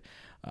outside, but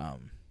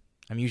I'm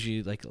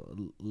usually like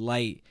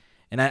light,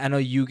 and I know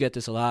you get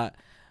this a lot,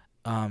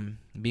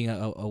 being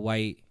a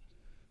white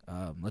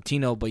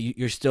Latino, but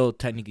you're still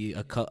technically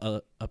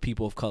a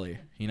people of color,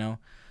 you know.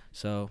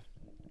 So.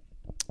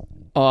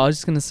 Oh, I was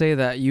just gonna say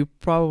that you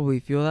probably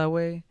feel that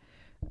way,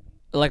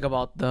 like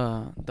about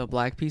the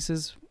black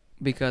pieces,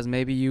 because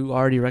maybe you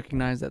already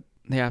recognize that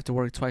they have to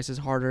work twice as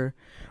harder,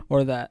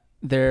 or that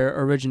their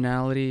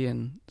originality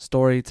and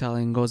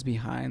storytelling goes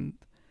behind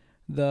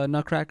the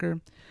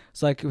Nutcracker.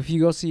 So like if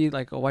you go see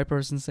like a white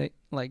person say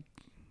like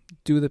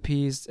do the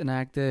piece and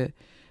act it,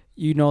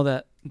 you know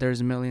that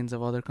there's millions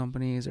of other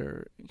companies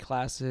or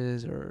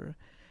classes or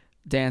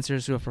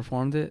dancers who have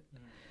performed it.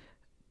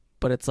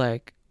 But it's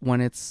like when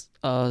it's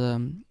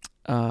a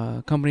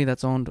company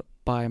that's owned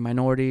by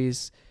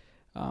minorities,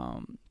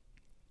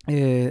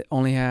 it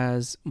only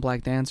has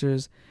black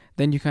dancers,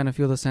 then you kind of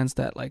feel the sense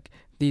that like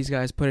these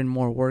guys put in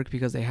more work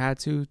because they had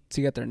to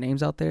get their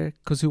names out there,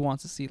 because who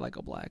wants to see like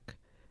a black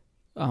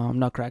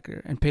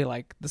Nutcracker and pay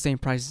like the same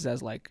prices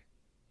as like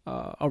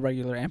a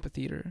regular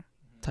amphitheater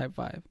type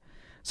vibe.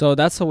 So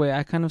that's the way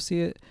I kind of see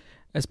it,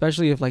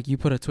 especially if like you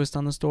put a twist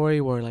on the story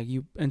where like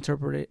you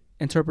interpret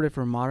it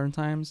for modern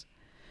times,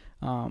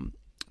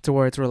 to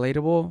where it's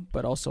relatable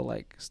but also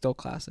like still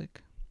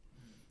classic.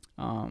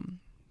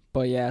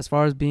 But yeah, as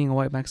far as being a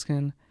white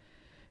Mexican,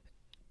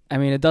 I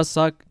mean, it does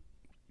suck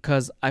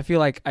because I feel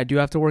like I do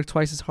have to work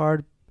twice as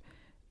hard,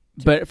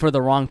 but for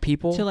the wrong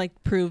people. To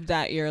like prove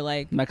that you're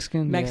like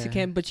Mexican,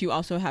 yeah. But you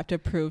also have to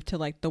prove to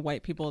like the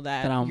white people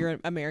that you're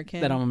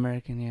American. That I'm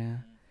American, yeah.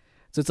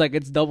 So it's like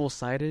it's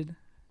double-sided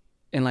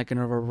in like in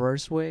a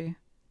reverse way.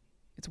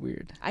 It's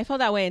weird. I felt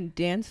that way in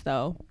dance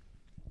though.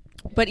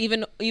 But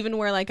even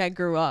where like I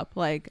grew up,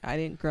 like I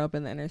didn't grow up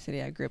in the inner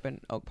city. I grew up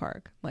in Oak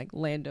Park, like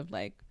land of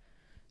like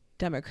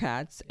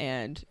Democrats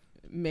and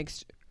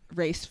mixed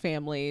race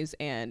families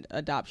and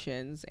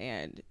adoptions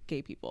and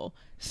gay people.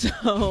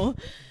 So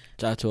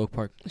shout out to Oak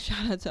Park.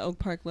 Shout out to Oak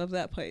Park. Love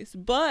that place.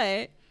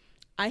 But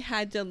I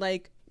had to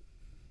like,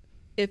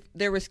 if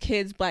there was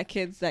black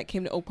kids that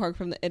came to Oak Park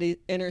from the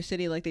inner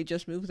city, like they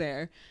just moved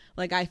there,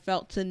 like I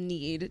felt the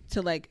need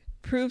to like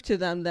prove to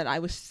them that I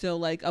was still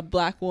like a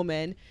black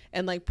woman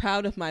and like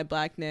proud of my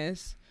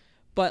blackness,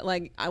 but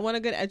like I want a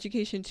good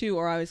education too.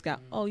 Or I always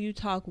got, oh, you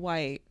talk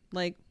white.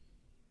 Like,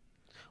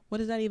 what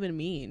does that even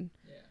mean?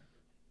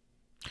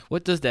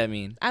 What does that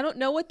mean? I don't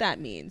know what that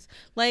means.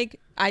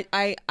 Like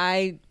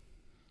I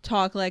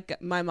talk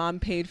like my mom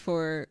paid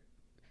for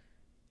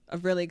a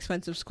really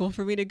expensive school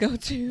for me to go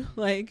to.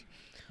 Like,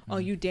 oh,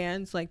 you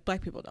dance? Like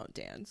black people don't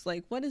dance.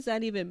 Like, what does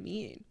that even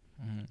mean?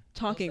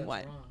 Talking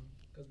what?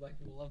 Because black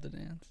people love to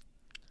dance.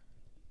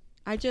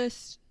 I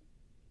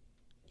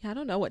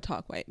don't know what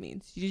talk white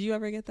means. Did you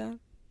ever get that?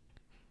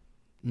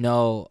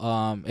 No.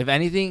 If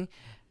anything,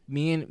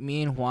 me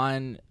and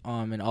Juan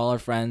and all our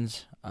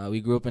friends,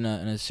 we grew up in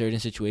a certain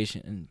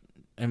situation and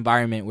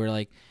environment where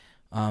like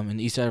in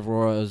the east side of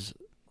Aurora it was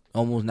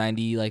almost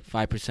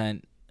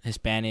 5%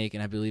 Hispanic,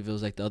 and I believe it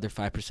was like the other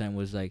 5%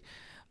 was like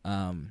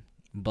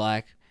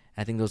black.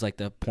 I think there was like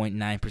the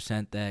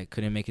 0.9% that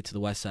couldn't make it to the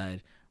west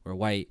side or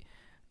white.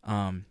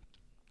 And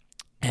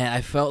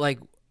I felt like,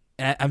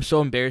 and I'm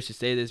so embarrassed to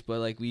say this, but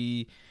like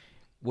we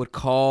would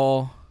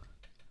call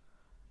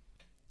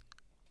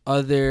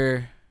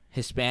other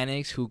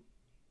Hispanics who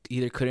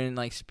either couldn't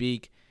like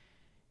speak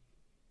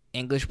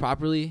English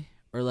properly,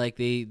 or like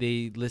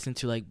they listen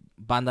to like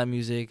banda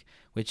music,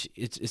 which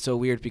it's so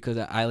weird because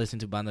I listen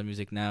to banda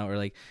music now, or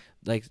like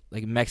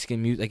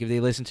Mexican music. Like if they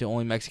listen to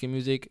only Mexican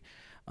music,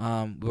 we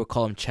would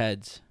call them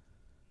Cheds.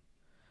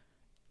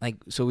 Like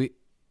so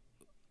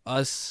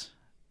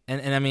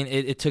and I mean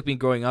it took me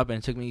growing up, and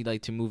it took me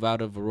like to move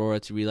out of Aurora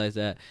to realize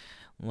that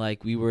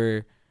like we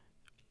were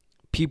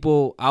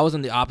people. I was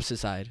on the opposite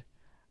side.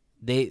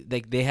 They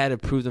had to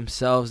prove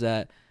themselves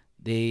that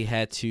they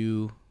had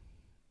to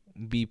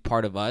be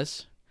part of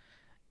us,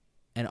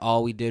 and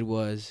all we did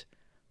was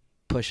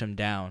push them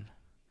down.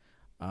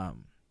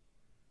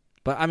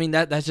 But I mean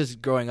that's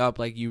just growing up.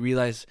 Like you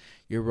realize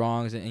your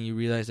wrongs, and you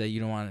realize that you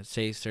don't want to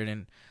say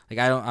certain. Like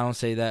I don't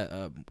say that.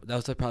 That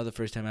was like probably the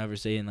first time I ever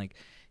say in like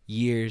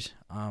years.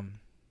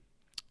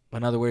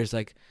 In other words,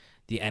 like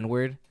the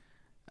N-word.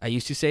 I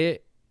used to say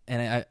it,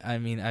 and I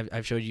mean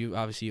I've showed you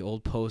obviously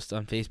old posts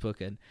on Facebook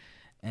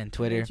and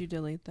Twitter. Did you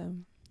delete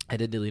them? I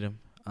did delete them.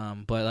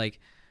 But like,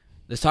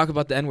 let's talk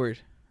about the N-word.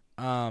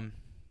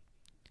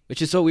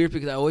 Which is so weird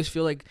because I always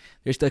feel like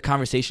there's the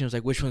conversation of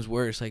like which one's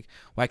worse. Like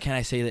why can't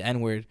I say the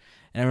N-word?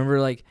 And I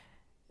remember like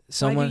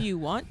someone. Why do you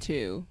want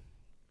to?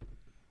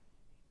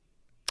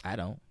 I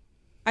don't.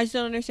 I just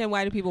don't understand,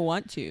 why do people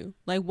want to?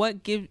 Like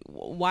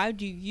why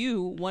do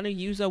you want to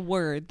use a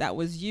word that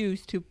was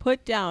used to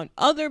put down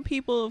other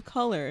people of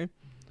color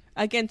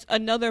against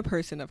another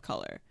person of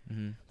color?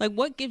 Mm-hmm. Like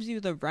what gives you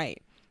the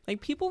right?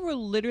 Like people were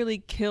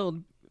literally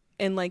killed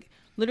and like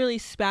literally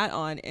spat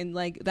on, and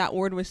like that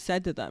word was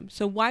said to them.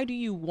 So why do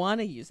you want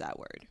to use that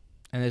word?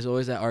 And there's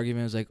always that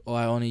argument. It's like, oh,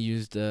 I didn't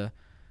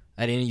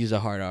use a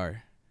hard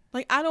R.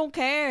 Like I don't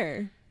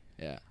care.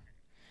 Yeah.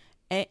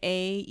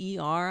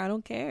 AER, I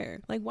don't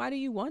care. Like, why do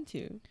you want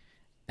to?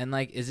 And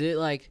like, is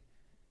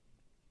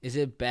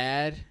it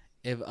bad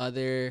if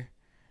other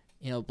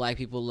black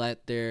people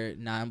let their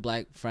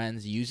non-black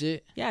friends use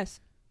it. Yes.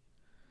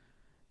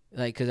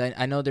 Like, because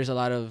I know there's a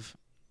lot of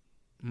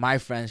my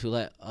friends who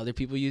let other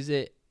people use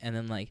it, and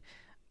then, like,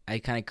 I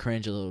kind of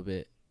cringe a little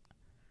bit.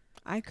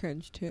 I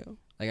cringe, too.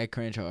 Like, I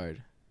cringe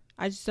hard.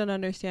 I just don't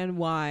understand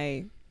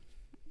why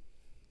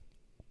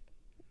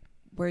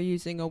we're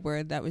using a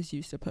word that was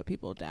used to put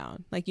people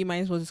down. Like, you might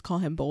as well just call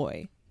him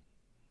boy.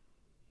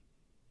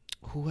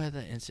 Who had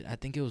that incident? I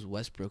think it was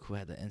Westbrook who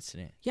had that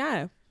incident.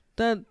 Yeah.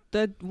 The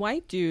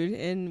white dude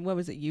in, what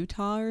was it,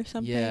 Utah or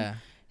something? Yeah.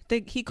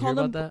 He called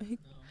him... that?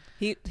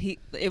 He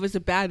it was a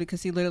bad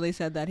because he literally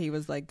said that he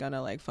was like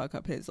gonna like fuck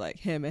up his like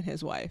him and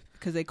his wife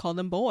because they called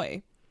him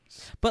boy.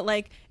 But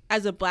like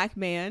as a black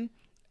man,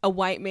 a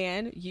white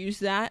man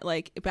used that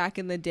like back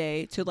in the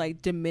day to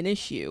like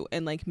diminish you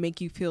and like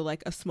make you feel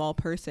like a small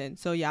person.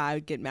 So yeah, I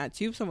would get mad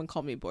too if someone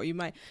called me boy. You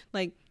might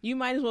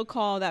as well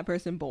call that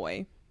person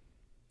boy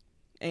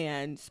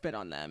and spit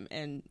on them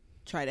and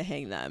try to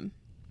hang them.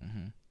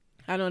 Mm-hmm.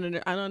 I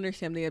don't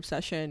understand the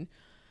obsession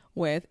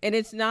with, and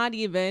it's not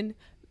even,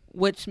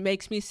 which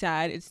makes me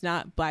sad, it's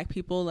not black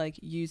people like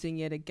using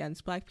it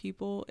against black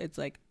people. It's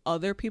like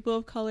other people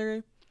of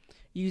color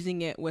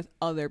using it with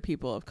other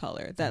people of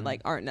color that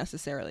like aren't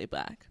necessarily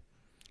black.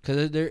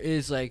 Because there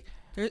is like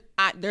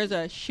there's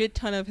a shit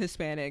ton of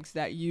Hispanics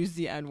that use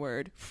the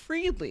N-word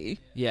freely.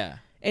 Yeah.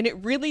 And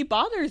it really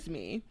bothers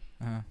me.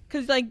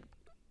 Because like,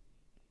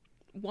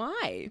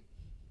 why?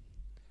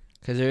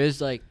 Because there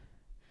is like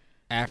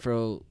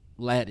Afro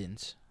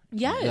Latins.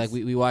 Yes. Like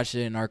we watched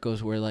it in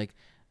Narcos where like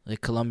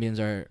Colombians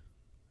are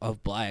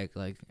of black,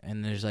 like,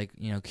 and there's like,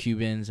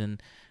 Cubans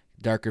and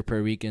darker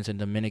Puerto Ricans and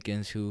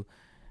Dominicans who,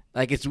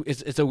 like,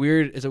 it's a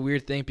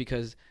weird thing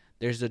because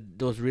there's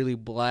those really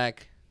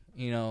black,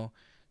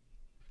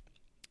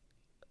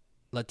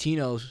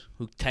 Latinos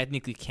who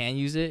technically can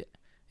use it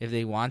if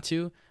they want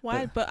to.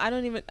 Why? But I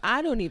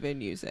don't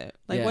even use it.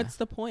 Like, yeah. What's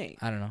the point?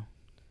 I don't know.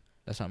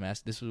 That's what I'm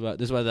asking. This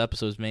is why the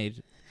episode was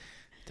made.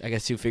 I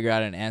guess to figure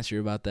out an answer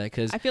about that,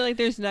 because I feel like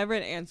there's never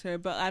an answer,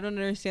 but I don't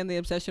understand the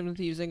obsession with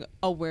using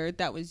a word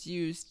that was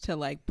used to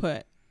like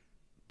put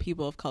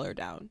people of color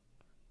down.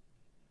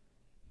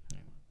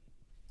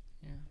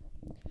 Yeah,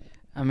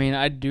 I mean,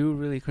 I do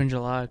really cringe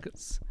a lot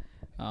because,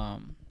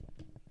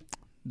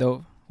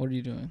 though, what are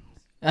you doing?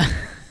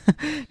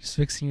 Just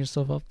fixing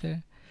yourself up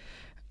there.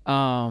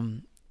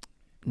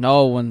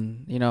 No,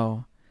 when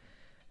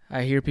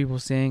I hear people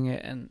saying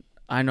it, and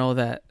I know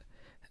that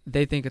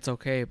they think it's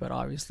okay, but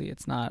obviously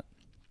it's not.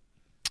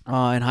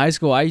 In high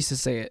school, I used to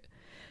say it,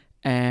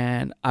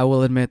 and I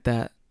will admit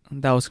that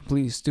was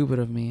completely stupid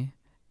of me.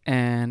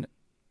 And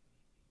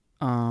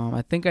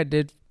I think I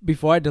did,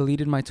 before I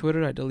deleted my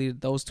Twitter, I deleted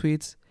those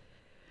tweets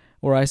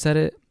where I said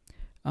it,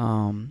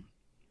 to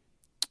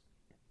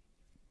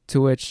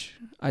which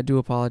I do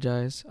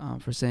apologize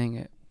for saying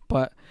it.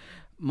 But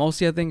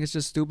mostly I think it's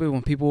just stupid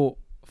when people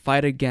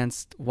fight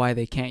against why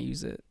they can't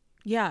use it.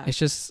 Yeah. It's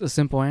just a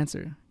simple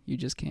answer. You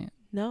just can't.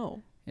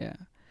 No. Yeah.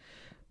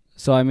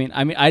 So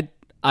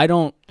I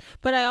don't.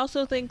 But I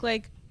also think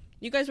like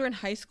you guys were in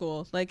high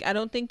school. Like I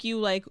don't think you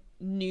like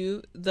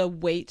knew the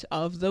weight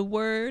of the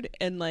word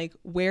and like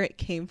where it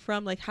came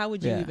from. Like how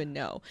would you even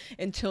know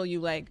until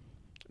you like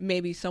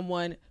maybe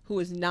someone who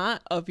is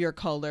not of your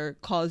color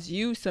calls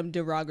you some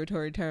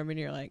derogatory term and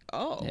you're like,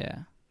 oh yeah,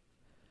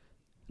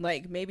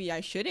 like maybe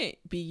I shouldn't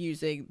be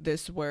using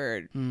this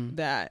word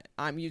that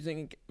I'm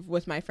using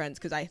with my friends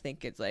because I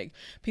think it's like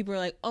people are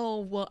like, oh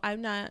well,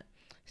 I'm not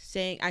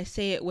saying, I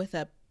say it with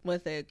a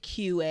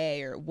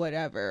QA or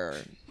whatever.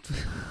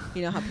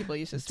 You know how people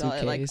used to spell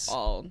it like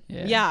all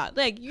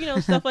like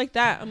stuff like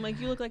that. I'm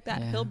like, you look like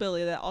that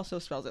hillbilly that also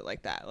spells it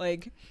like that.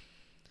 Like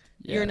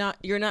you're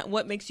not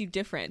what makes you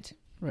different.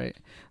 Right.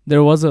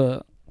 There was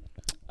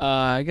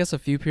I guess a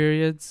few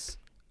periods,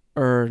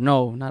 or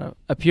no, not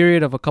a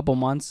period of a couple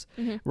months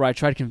where I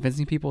tried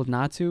convincing people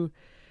not to,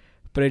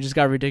 but it just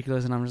got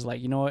ridiculous, and I'm just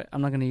like, you know what,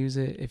 I'm not gonna use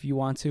it. If you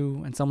want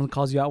to, and someone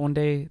calls you out one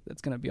day,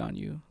 that's gonna be on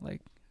you. Like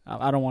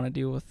I don't want to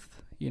deal with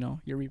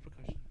your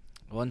repercussions.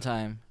 One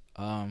time,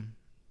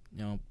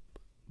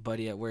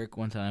 buddy at work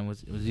one time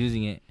was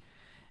using it,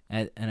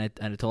 and I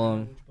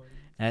told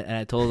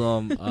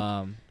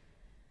him,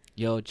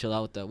 yo, chill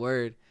out with that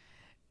word,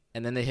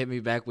 and then they hit me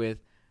back with,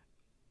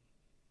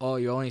 oh,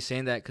 you're only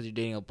saying that because you're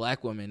dating a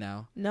black woman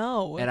now.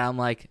 No. And I'm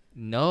like,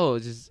 no,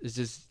 it's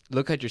just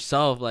look at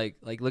yourself. Like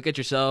look at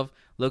yourself.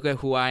 Look at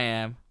who I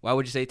am. Why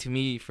would you say it to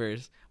me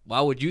first?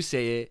 Why would you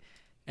say it?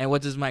 And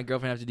what does my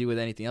girlfriend have to do with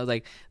anything? I was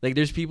like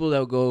there's people that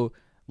will go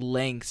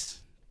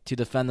lengths to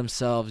defend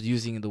themselves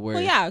using the word.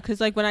 Well, yeah,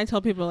 because like when I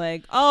tell people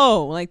like,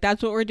 oh, like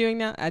that's what we're doing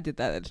now. I did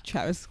that at a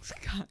Travis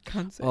Scott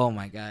concert. Oh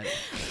my god.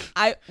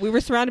 We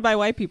were surrounded by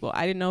white people.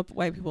 I didn't know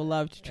white people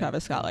loved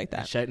Travis Scott like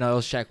that. It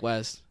was Shaq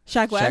West.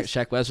 Shaq West?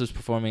 Shaq West was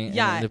performing.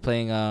 Yeah. And they're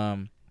playing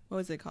what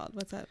was it called?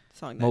 What's that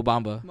song? Mo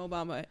Bamba. Mo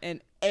Bamba. And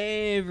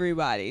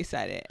everybody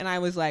said it. And I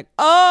was like,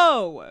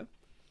 oh,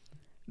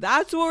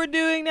 that's what we're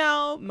doing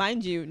now.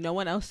 Mind you, no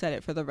one else said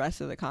it for the rest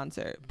of the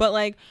concert. But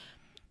like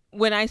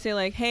when I say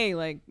like, hey,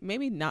 like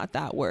maybe not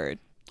that word,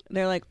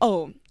 they're like,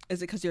 oh,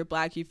 is it because you're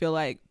black you feel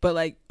like, but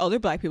like other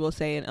black people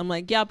say it. I'm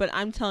like, yeah, but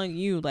I'm telling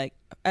you, like,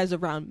 as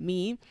around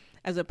me,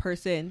 as a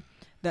person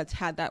that's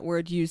had that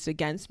word used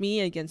against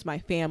me, against my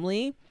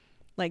family,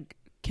 like,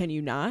 can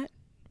you not?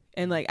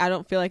 And like, I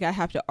don't feel like I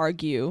have to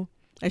argue.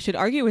 I should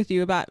argue with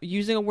you about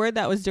using a word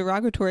that was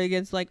derogatory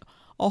against like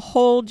a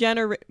whole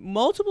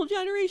multiple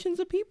generations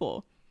of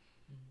people.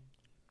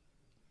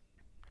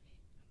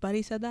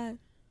 Buddy said that.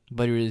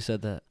 Buddy really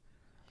said that.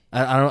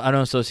 I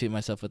don't associate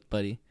myself with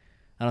Buddy.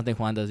 I don't think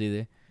Juan does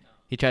either.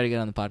 He tried to get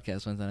on the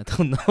podcast once and I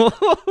told him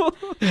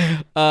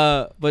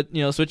no. But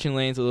you know, switching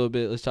lanes a little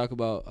bit, let's talk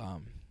about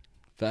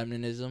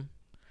feminism.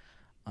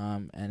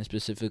 And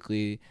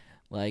specifically,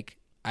 like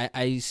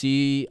I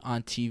see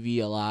on TV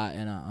a lot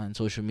and on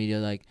social media,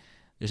 like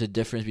there's a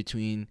difference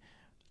between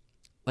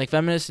like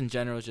feminists in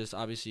general is just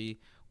obviously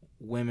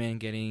women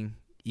getting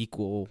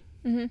equal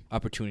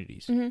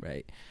opportunities,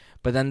 right?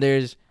 But then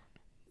there's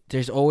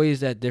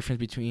always that difference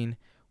between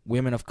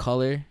women of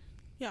color,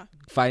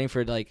 fighting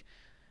for like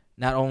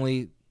not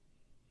only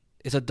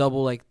it's a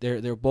double, like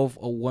they're both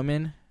a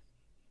woman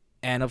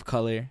and of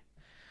color,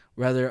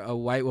 rather a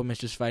white woman's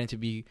just fighting to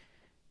be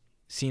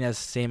seen as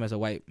same as a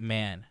white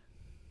man.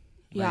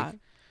 Yeah. Like,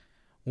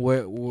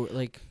 we're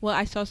like, well,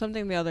 I saw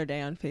something the other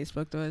day on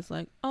Facebook that was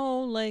like,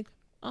 oh, like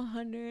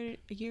 100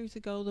 years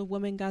ago the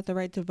woman got the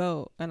right to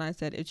vote, and I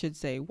said it should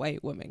say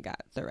white women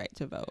got the right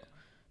to vote,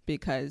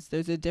 because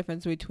there's a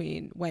difference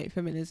between white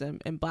feminism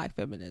and black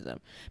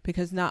feminism,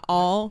 because not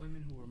all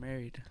women who were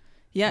married.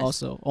 Yes.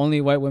 Also, only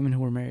white women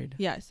who were married.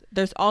 Yes.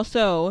 There's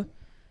also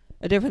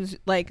a difference.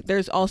 Like,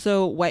 there's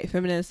also white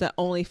feminists that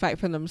only fight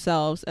for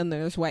themselves, and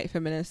there's white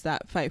feminists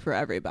that fight for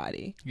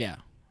everybody. yeah,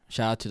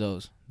 shout out to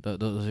those.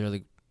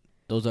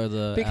 Those are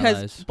the because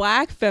allies.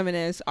 Black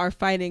feminists are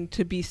fighting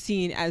to be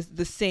seen as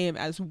the same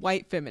as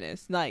white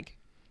feminists. Like,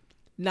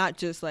 not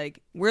just like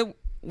we're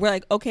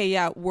like, okay,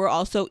 yeah, we're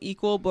also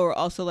equal, but we're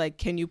also like,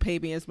 can you pay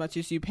me as much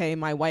as you pay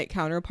my white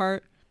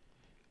counterpart?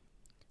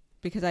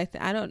 Because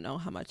I don't know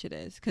how much it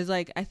is, because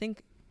like I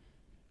think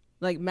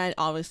like men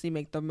obviously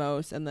make the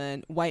most, and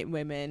then white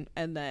women,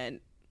 and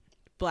then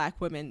Black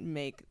women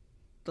make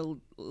the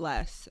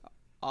less.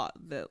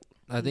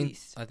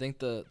 Least. I think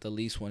the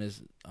least one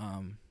is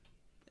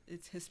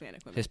It's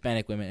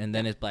Hispanic women, and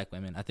then it's Black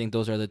women. I think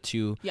those are the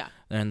two. Yeah,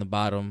 they're in the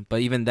bottom.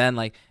 But even then,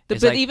 like,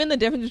 even the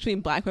difference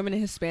between Black women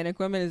and Hispanic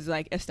women is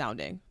like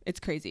astounding. It's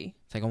crazy.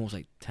 It's like almost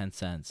like 10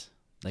 cents.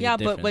 Like, yeah,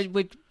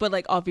 but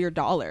like off your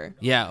dollar.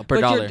 Yeah,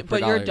 per dollar.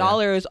 Your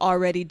dollar is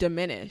already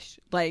diminished.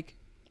 Like,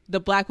 the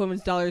Black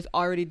woman's dollar is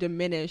already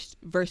diminished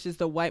versus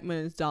the white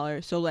woman's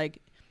dollar. So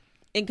like,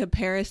 in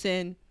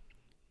comparison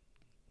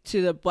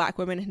to the Black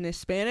woman and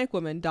Hispanic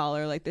woman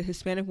dollar, like the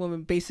Hispanic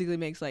woman basically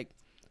makes like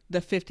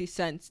the 50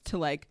 cents to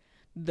like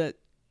the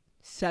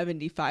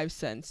 75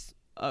 cents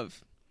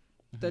of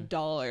the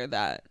dollar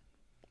that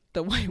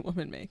the white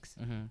woman makes.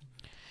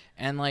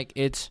 And like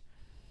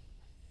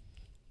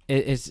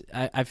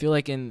I feel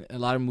like in a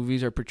lot of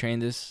movies are portraying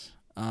this,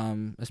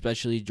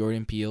 especially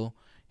Jordan Peele.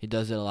 He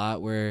does it a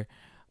lot where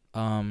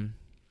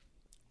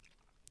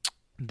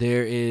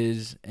there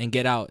is, and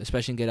Get Out,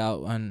 especially in Get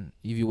Out, on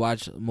if you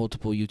watch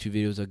multiple YouTube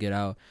videos of Get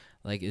Out,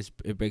 like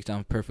it breaks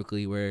down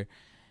perfectly where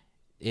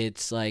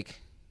it's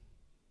like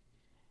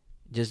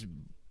just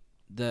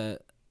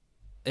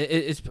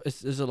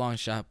it's a long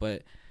shot,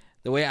 but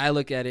the way I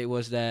look at it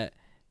was that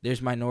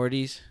there's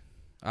minorities,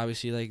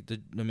 obviously like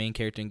the main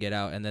character in Get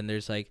Out, and then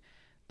there's like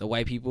the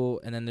white people,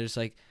 and then there's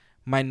like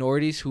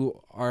minorities who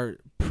are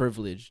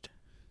privileged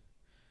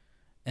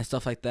and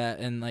stuff like that.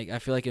 And like I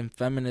feel like in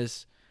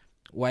feminist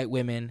white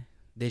women,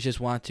 they just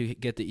want to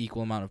get the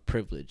equal amount of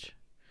privilege,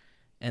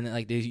 and then,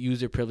 like, they use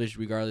their privilege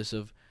regardless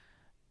of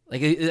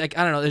like I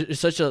don't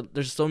know,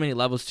 there's so many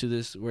levels to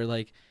this where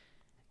like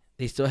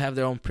they still have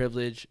their own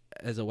privilege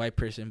as a white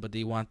person, but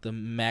they want the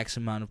max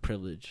amount of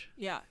privilege.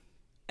 Yeah,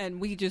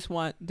 and we just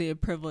want the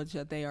privilege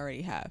that they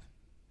already have.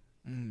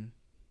 I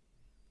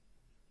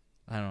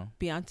don't know.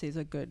 Beyonce's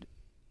a good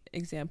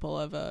example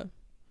of a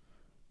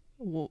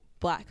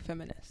Black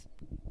feminist,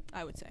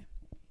 I would say.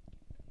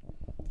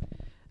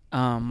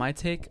 My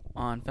take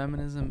on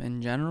feminism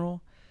in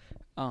general,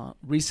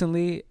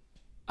 recently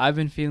I've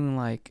been feeling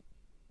like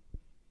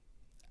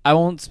I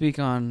won't speak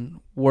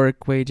on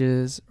work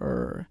wages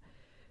or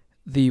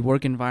the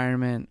work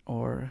environment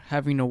or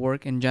having to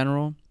work in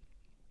general,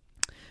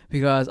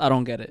 because I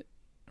don't get it,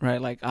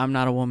 right? Like, I'm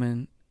not a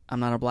woman,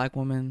 I'm not a Black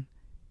woman,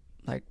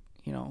 like,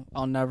 you know,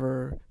 I'll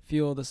never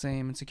feel the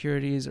same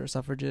insecurities or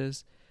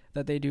suffrages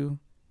that they do,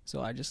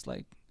 so I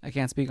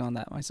can't speak on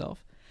that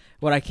myself.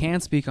 What I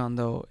can speak on,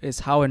 though, is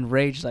how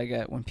enraged I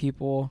get when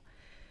people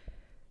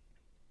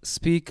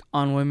speak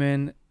on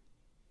women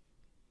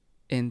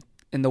in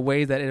the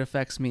way that it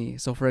affects me.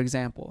 So, for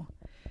example,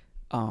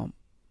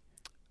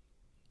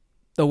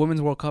 the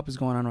Women's World Cup is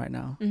going on right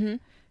now.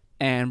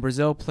 And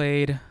Brazil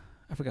played,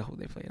 I forgot who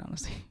they played,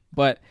 honestly.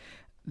 But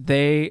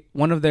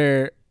one of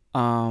their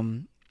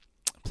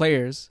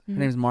players, her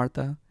name is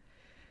Martha,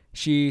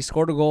 she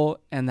scored a goal,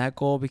 and that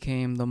goal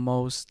became the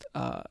most...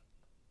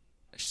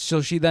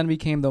 so she then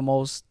became the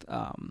most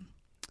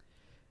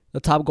the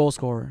top goal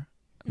scorer,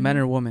 men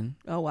or women,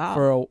 Oh wow.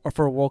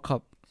 for a World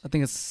Cup. I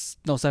think it's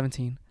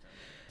 17.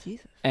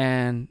 Jesus.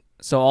 And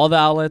so all the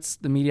outlets,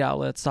 the media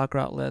outlets, soccer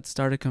outlets,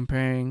 started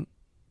comparing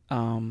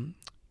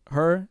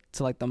her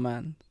to like the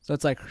men. So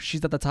it's like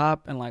she's at the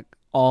top, and like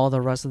all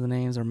the rest of the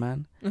names are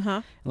men.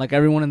 Uh-huh. Like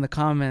everyone in the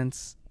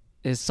comments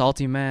is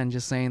salty men,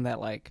 just saying that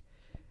like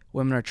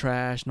women are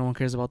trash. No one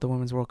cares about the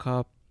Women's World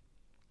Cup.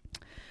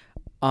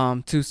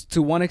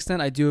 To one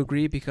extent, I do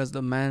agree, because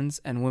the men's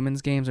and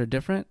women's games are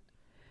different.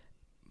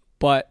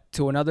 But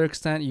to another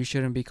extent, you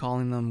shouldn't be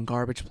calling them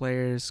garbage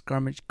players,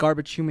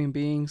 garbage human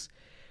beings,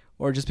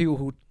 or just people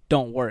who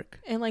don't work.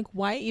 And like,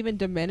 why even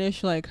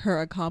diminish like her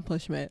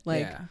accomplishment?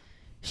 Like, yeah.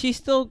 she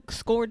still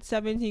scored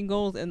 17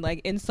 goals, and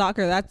like in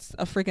soccer, that's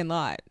a freaking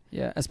lot.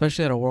 Yeah,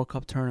 especially at a World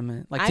Cup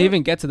tournament. Like, I- to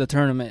even get to the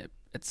tournament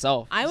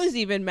itself. I was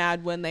even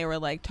mad when they were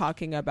like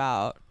talking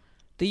about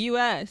the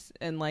U.S.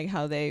 and like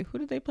how who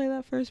did they play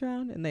that first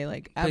round? And they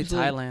like Played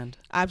Thailand.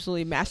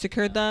 absolutely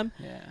massacred them.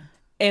 Yeah.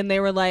 And they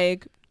were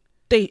like,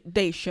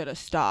 they should have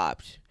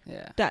stopped.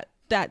 Yeah.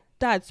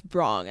 That's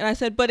wrong. And I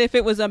said, but if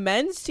it was a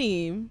men's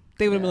team,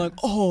 they would have been Yeah. like,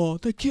 oh,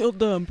 they killed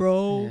them,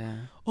 bro. Yeah.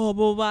 Oh,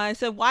 blah, blah, blah. I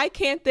said, why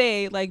can't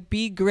they like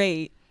be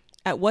great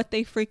at what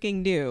they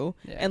freaking do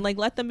Yeah. and like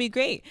let them be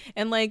great?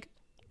 And like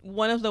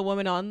one of the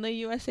women on the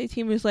USA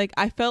team was like,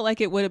 I felt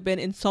like it would have been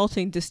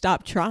insulting to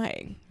stop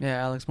trying.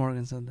 Yeah, Alex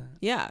Morgan said that.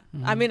 Yeah.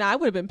 Mhm. I mean, I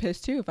would have been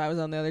pissed too if I was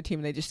on the other team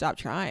and they just stopped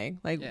trying.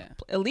 Like, Yeah.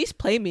 at least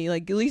play me.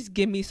 Like, at least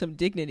give me some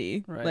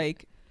dignity. Right.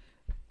 Like,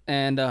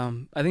 And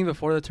I think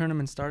before the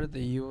tournament started,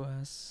 the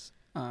U.S.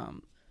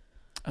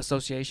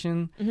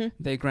 Association, mhm.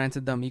 they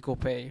granted them equal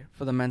pay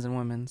for the men's and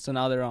women. So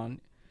now they're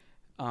on.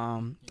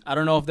 I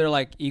don't know if they're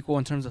like equal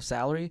in terms of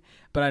salary,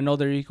 but I know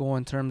they're equal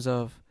in terms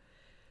of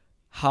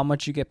how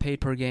much you get paid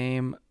per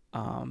game,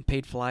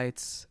 paid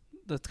flights,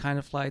 the kind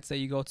of flights that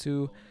you go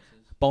to,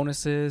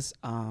 bonuses.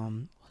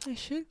 They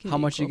should give How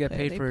much you equal get pay.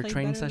 paid They for play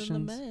training better than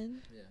sessions? The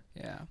men.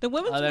 Yeah. The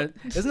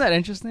women's Isn't that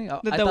interesting? I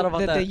thought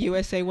about that. The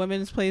USA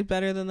women's plays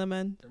better than the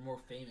men. They're more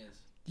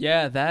famous.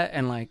 Yeah, that,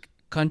 and like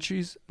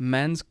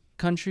men's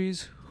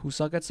countries who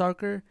suck at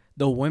soccer,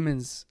 the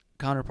women's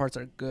counterparts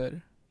are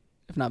good,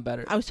 if not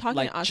better. I was talking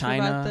Like to Oscar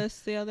China. about this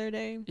the other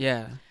day.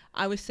 Yeah.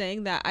 I was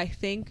saying that I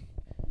think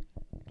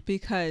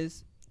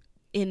because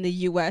in the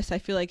US, I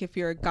feel like if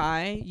you're a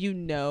guy, you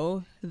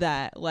know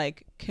that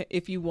like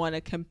if you want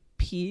to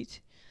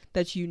compete,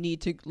 that you need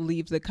to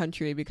leave the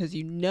country because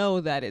you know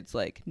that it's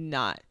like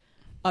not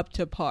up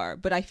to par.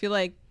 But I feel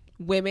like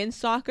women's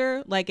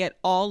soccer, like at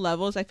all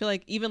levels, I feel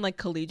like even like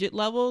collegiate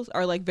levels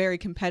are like very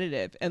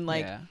competitive, and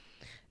like yeah.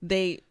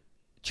 they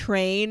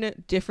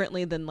train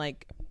differently than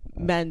like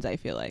men's, I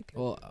feel like.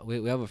 Well,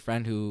 we have a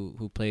friend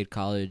who played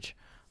college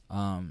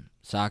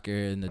soccer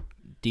in the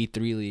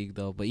D3 league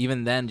though, but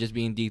even then, just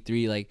being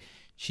D3, like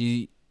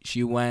she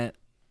went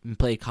and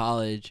played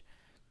college,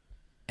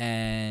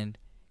 and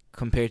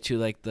compared to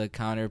like the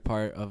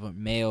counterpart of a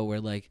male, where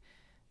like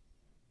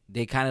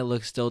they kind of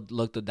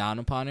looked down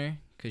upon her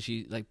because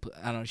she like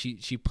I don't know,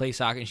 she plays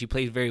soccer and she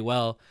plays very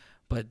well,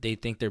 but they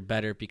think they're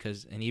better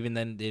because, and even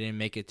then they didn't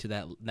make it to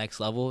that next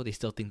level, they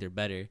still think they're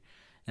better.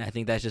 And I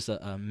think that's just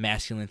a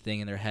masculine thing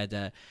in their head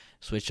that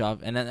switch off.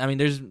 And then, I mean,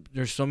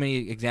 there's so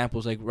many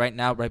examples. Like right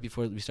now, right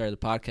before we started the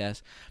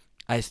podcast,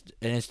 and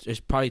it's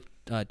probably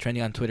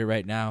trending on Twitter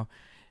right now.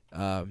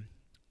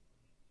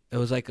 It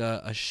was like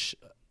a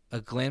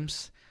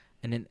glimpse,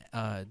 and then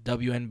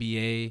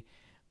WNBA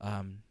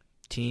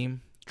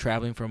team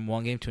traveling from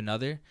one game to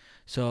another.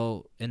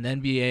 So in the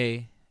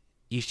NBA,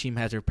 each team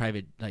has their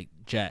private like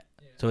jet,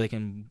 so they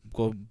can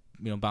go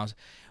bounce.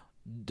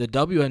 The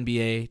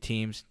WNBA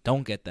teams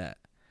don't get that.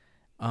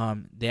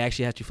 They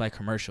actually have to fly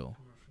commercial.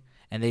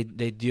 And they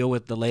deal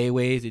with the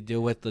layaways, they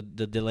deal with the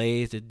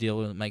delays, they deal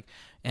with like,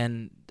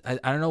 and I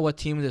don't know what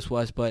team this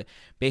was, but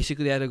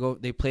basically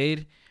they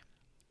played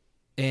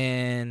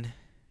in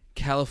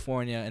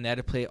California and they had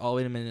to play all the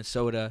way to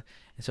Minnesota,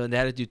 and so they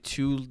had to do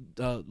 2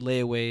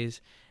 layaways,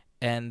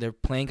 and their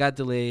plane got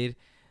delayed,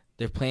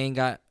 there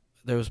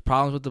was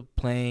problems with the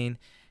plane,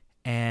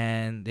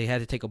 and they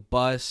had to take a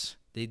bus.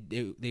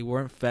 They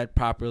weren't fed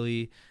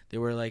properly, they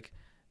were like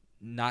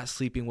not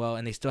sleeping well,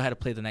 and they still had to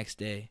play the next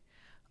day.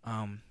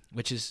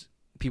 Which is,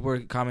 people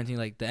were commenting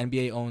like the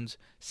NBA owns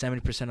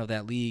 70% of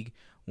that league.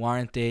 Why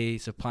aren't they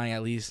supplying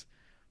at least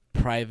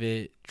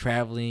private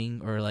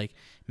traveling or like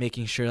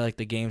making sure like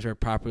the games are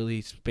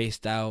properly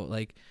spaced out?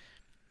 Like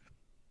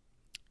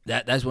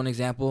that's one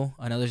example.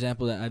 Another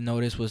example that I've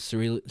noticed was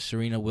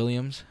Serena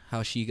Williams,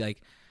 how she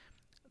like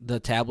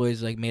the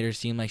tabloids like made her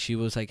seem like she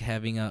was like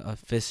having a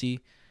fissy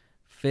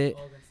fit.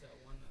 Oh, against that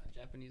one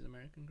Japanese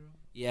American girl.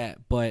 Yeah,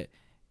 but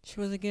She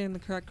wasn't getting the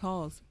correct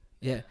calls.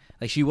 yeah,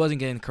 like she wasn't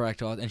getting correct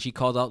calls, and she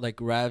called out like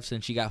refs,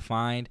 and she got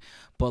fined.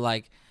 But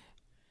like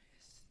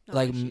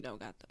She don't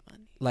got the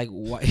money. like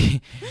what,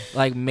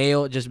 like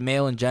male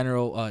in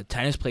general,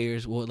 tennis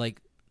players will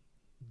like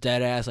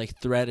dead ass like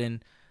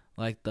threaten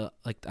like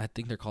I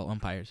think they're called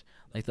umpires,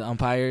 like the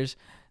umpires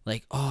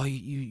like, oh,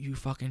 you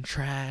fucking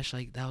trash,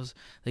 like that was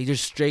like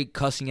just straight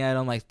cussing at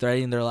them, like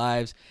threatening their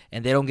lives,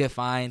 and they don't get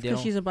fined.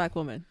 Because she's a black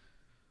woman.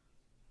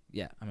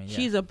 Yeah, I mean, yeah.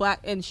 She's a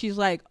black, and she's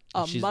like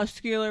a She's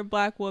muscular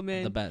black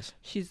woman. the best.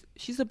 She's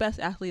the best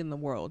athlete in the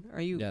world.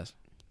 Are you Yes,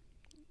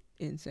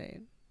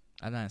 insane?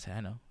 I'm not saying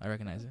I know. I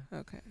recognize it.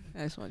 Okay, I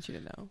just want you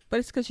to know. But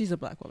it's because she's a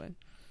black woman.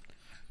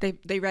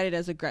 They read it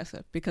as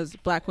aggressive because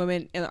black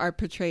women are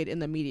portrayed in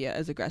the media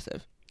as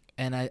aggressive.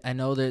 And I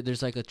know that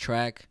there's like a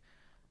track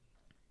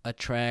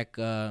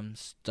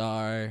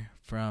star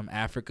from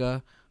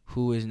Africa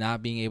who is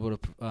not being able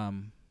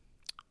to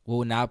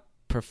will not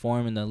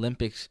perform in the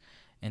Olympics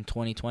in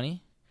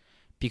 2020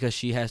 because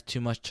she has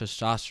too much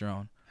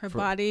testosterone. Her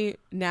body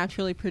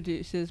naturally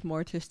produces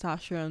more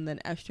testosterone than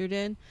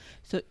estrogen,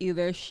 so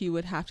either she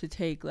would have to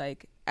take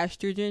like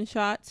estrogen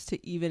shots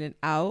to even it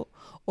out,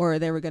 or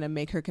they were going to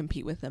make her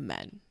compete with the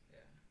men.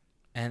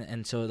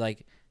 And so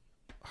like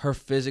her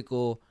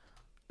physical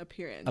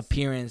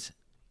appearance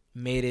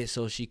made it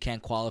so she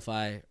can't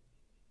qualify,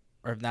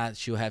 or if not,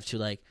 she'll have to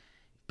like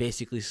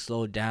basically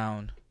slow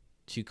down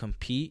to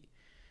compete,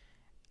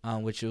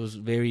 which was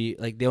very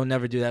like they'll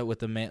never do that with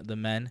the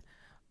men.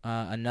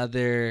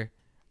 Another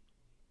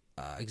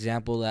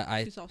example that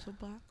she's also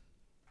black.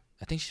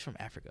 I think she's from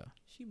Africa.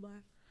 She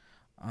black.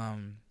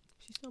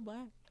 She's still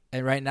black.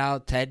 And right now,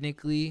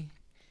 technically,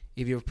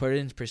 if you put it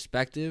in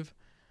perspective,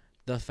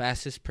 the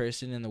fastest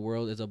person in the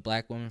world is a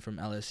black woman from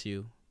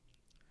LSU.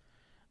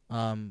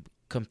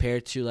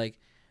 Compared to like,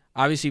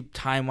 obviously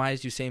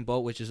time-wise, Usain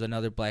Bolt, which is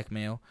another black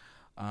male,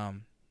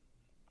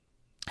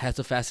 has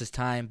the fastest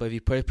time. But if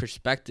you put it in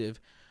perspective,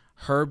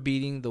 her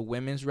beating the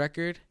women's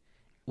record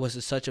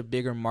was such a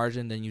bigger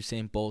margin than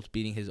Usain Bolt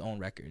beating his own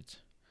records.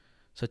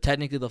 So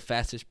technically, the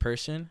fastest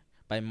person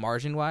by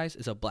margin-wise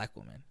is a black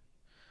woman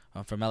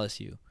from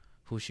LSU,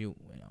 who she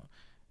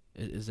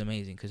is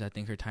amazing because I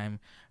think her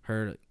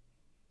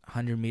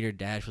 100-meter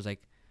dash was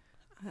like,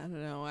 I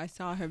don't know. I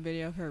saw her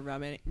video of her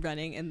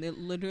running, and it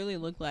literally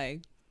looked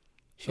like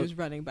she was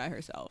running by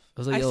herself. It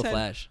was like Yellow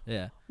Flash.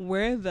 Yeah.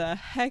 Where the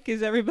heck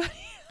is everybody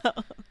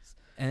else?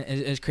 And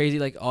it's crazy.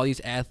 Like all these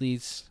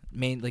athletes,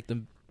 like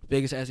the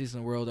biggest athletes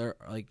in the world are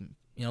like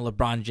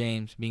LeBron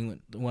James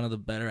being one of the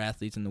better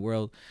athletes in the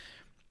world.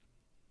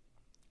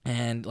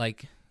 And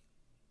like,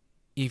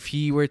 if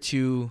he were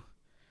to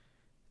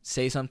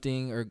say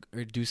something or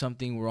do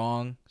something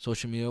wrong,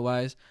 social media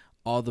wise,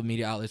 all the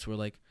media outlets were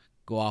like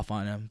go off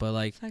on him. But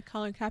like, it's like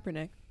Colin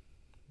Kaepernick.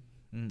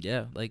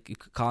 Yeah, like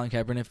Colin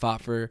Kaepernick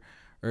fought for,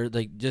 or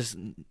like just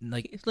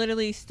like he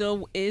literally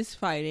still is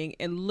fighting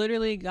and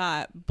literally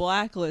got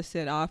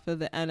blacklisted off of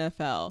the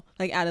NFL,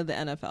 like out of the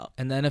NFL.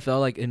 And the NFL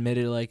like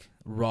admitted like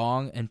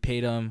wrong and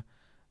paid him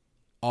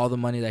all the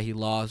money that he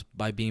lost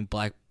by being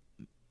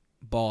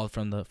blackballed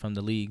from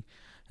the league.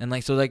 And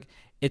like so like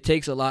it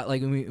takes a lot,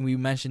 like we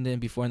mentioned it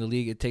before in the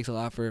league, it takes a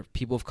lot for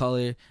people of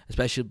color,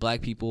 especially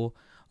black people.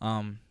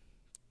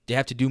 They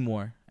have to do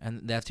more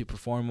and they have to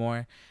perform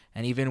more.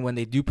 And even when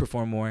they do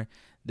perform more,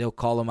 they'll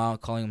call them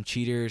out, calling them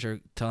cheaters or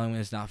telling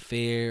them it's not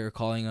fair or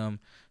calling them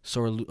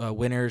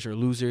winners or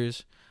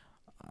losers.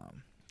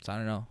 So I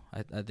don't know.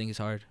 I think it's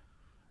hard.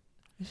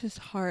 It's just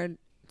hard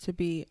to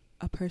be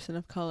a person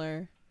of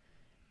color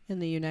in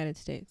the United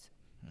States.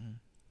 Mm-hmm.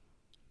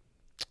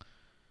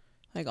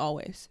 Like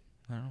always.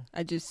 I don't know.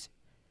 I just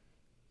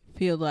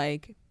feel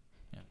like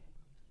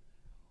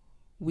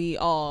we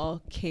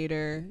all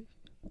cater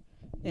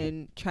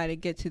and try to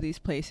get to these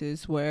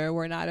places where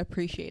we're not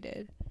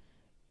appreciated.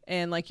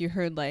 And like you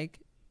heard like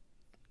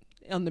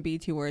on the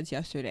BT Words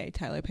yesterday,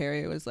 Tyler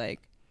Perry was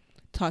like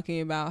talking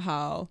about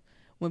how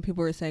when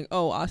people were saying,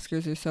 oh,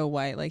 Oscars are so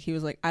white, like he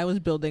was like, I was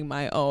building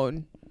my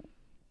own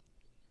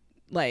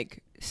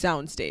like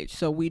soundstage.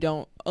 So we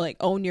don't like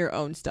own your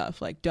own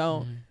stuff. Like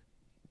don't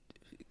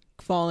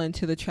fall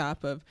into the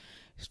trap of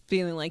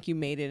feeling like you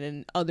made it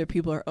and other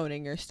people are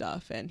owning your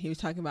stuff. And he was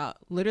talking about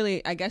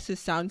literally, I guess his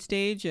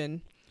soundstage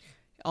and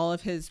all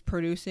of his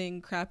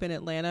producing crap in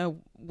Atlanta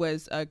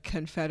was a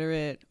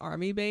Confederate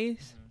Army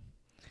base.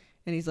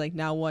 And he's like,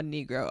 now one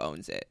Negro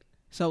owns it.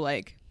 So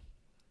like,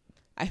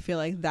 I feel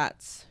like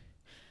that's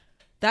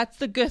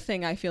the good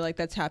thing I feel like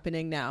that's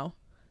happening now.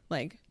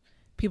 Like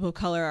people of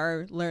color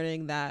are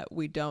learning that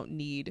we don't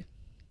need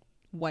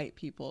white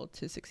people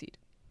to succeed.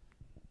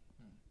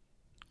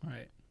 All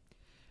right.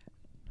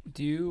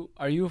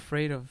 Are you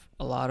afraid of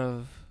a lot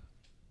of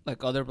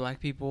like other black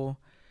people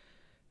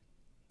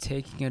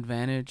taking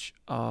advantage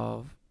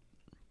of?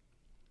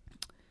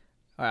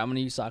 All right, I'm gonna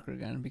use soccer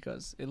again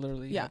because it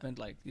literally happened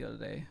like the other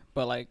day.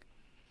 But like,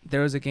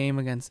 there was a game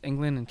against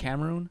England and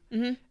Cameroon,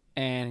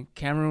 and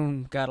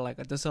Cameroon got like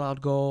a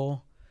disallowed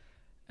goal,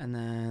 and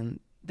then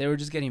they were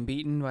just getting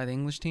beaten by the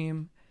English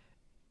team,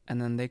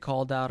 and then they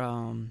called out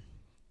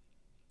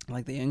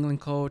like the England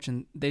coach,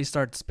 and they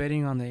started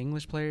spitting on the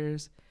English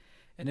players,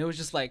 and it was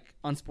just like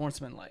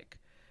unsportsmanlike.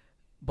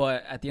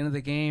 But at the end of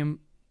the game,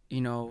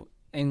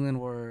 England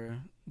were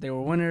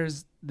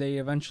winners. They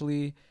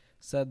eventually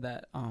said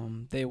that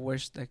they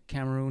wished the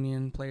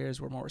Cameroonian players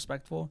were more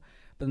respectful.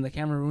 But then the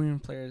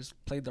Cameroonian players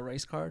played the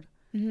race card.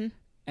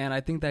 and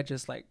I think that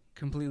just like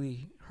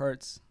completely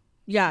hurts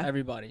Yeah,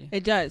 everybody.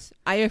 it does.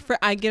 I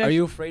get. Are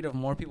you afraid of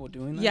more people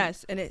doing that?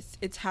 Yes, and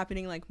it's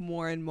happening like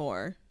more and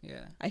more.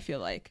 Yeah. I feel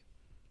like,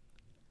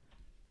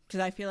 because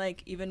I feel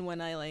like even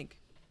when I like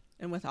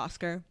am with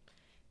Oscar,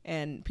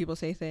 and people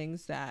say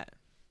things that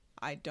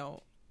I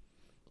don't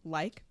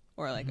like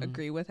or like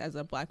agree with as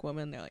a black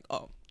woman, they're like,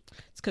 "Oh,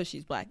 it's because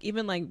she's black."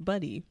 Even like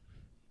Buddy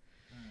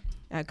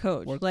at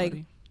Coach, Work like,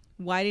 buddy.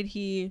 why did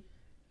he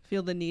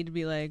feel the need to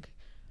be like,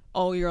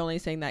 "Oh, you're only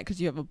saying that because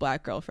you have a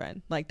black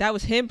girlfriend"? Like that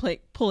was him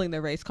pulling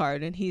the race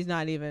card, and he's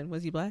not even.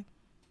 Was he black?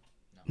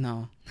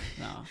 No.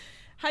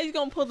 How you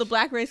gonna pull the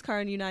black race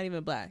card and you're not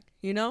even black?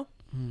 You know?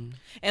 Mm.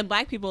 And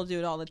black people do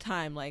it all the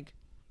time, like,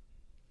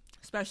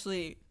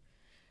 especially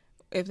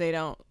if they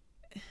don't,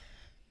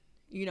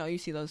 you know, you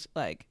see those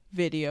like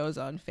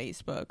videos on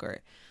Facebook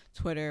or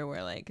Twitter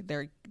where like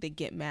they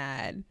get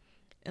mad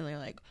and they're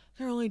like,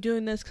 they're only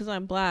doing this because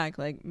I'm black.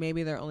 Like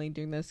maybe they're only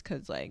doing this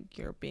because like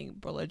you're being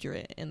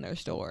belligerent in their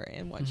store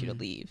and want you to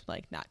leave,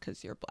 like not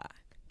because you're black.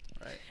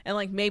 Right. And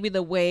like maybe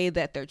the way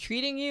that they're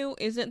treating you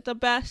isn't the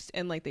best,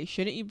 and like they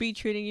shouldn't be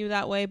treating you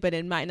that way, but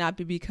it might not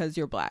be because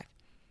you're black.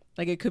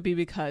 Like it could be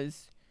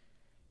because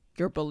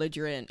you're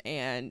belligerent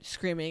and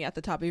screaming at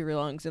the top of your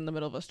lungs in the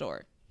middle of a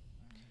store.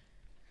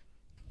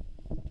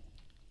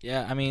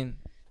 Yeah, I mean,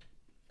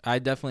 I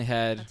definitely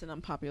had. That's an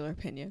unpopular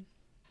opinion.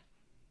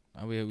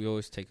 We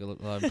always take a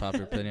lot of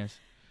popular opinions.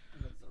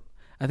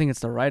 I think it's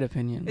the right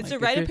opinion. It's Like,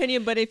 the right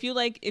opinion, but if you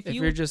like,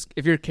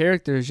 if your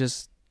character is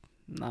just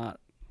not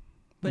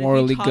but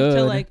morally if you talk good,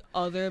 to like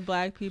other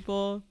black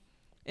people,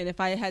 and if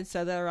I had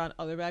said that around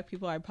other black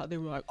people, I'd probably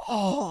be like,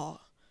 "Oh,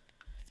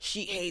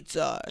 she hates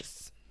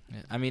us."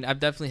 Yeah, I mean, I've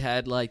definitely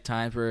had like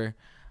times where,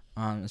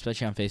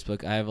 especially on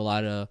Facebook, I have a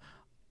lot of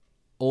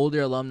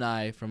older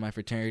alumni from my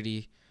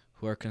fraternity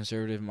who are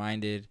conservative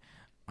minded,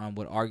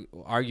 would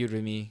argued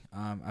with me.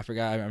 I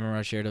forgot. I remember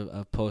I shared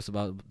a post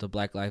about the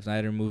Black Lives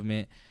Matter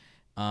movement,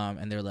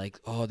 and they're like,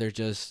 "Oh, they're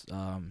just,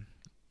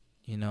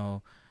 you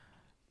know,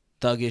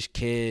 thuggish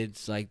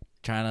kids like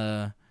trying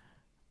to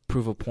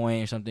prove a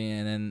point or something."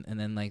 And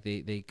then like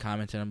they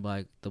commented on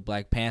like the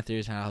Black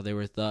Panthers, how they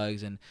were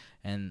thugs and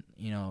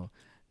you know,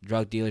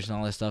 drug dealers and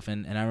all that stuff.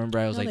 And I remember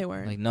I was No, like, they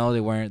weren't. like no,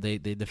 they weren't. They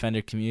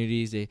defended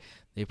communities.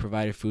 They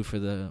provided food for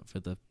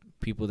the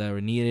people that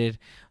were needed,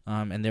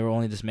 and they were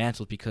only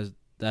dismantled because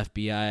the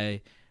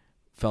FBI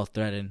felt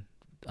threatened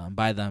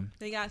by them.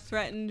 They got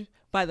threatened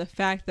by the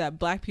fact that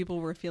black people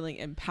were feeling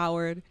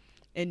empowered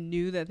and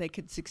knew that they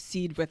could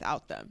succeed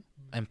without them.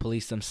 And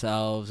police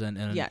themselves,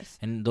 and Yes.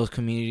 and those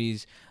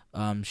communities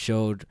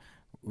showed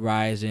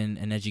rise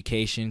in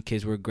education.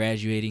 Kids were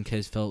graduating.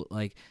 Kids felt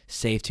like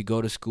safe to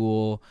go to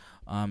school.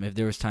 If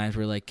there was times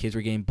where like kids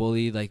were getting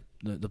bullied, like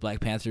the Black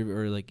Panther,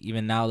 or like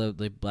even now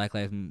the Black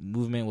Lives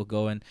Movement will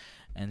go and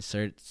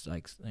start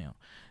like, you know,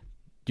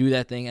 do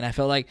that thing. And I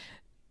felt like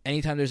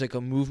anytime there's like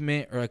a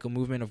movement or like a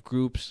movement of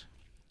groups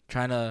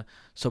trying to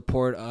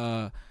support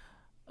a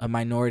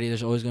minority,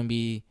 there's always going to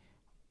be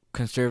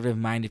conservative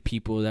minded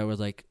people that would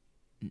like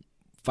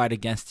fight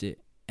against it.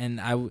 And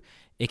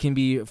it can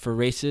be for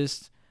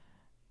racist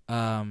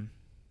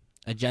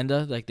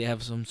agenda, like they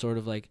have some sort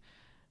of like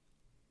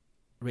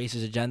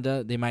racist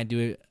agenda. They might do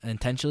it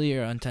intentionally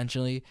or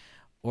unintentionally,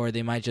 or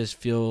they might just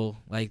feel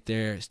like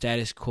their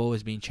status quo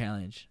is being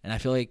challenged. And I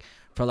feel like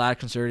for a lot of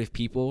conservative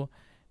people,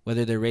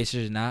 whether they're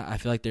racist or not, I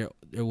feel like they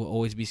will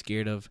always be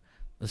scared of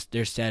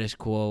their status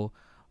quo,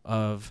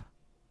 of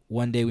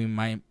one day we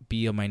might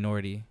be a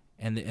minority,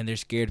 and they're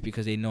scared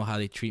because they know how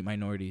they treat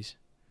minorities.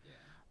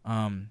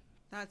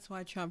 That's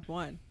why Trump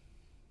won.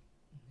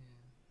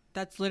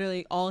 That's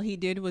literally all he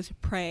did, was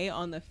prey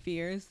on the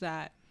fears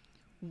that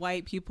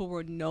white people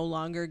were no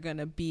longer going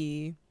to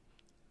be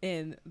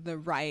in the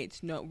right.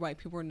 No, white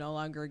people were no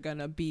longer going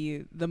to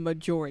be the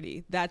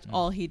majority. That's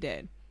all he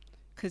did.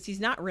 Because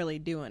he's not really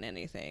doing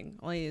anything.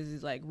 All he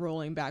is like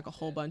rolling back a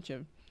whole bunch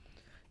of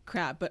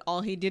crap. But all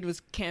he did was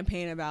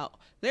campaign about,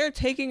 they're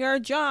taking our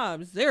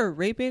jobs, they're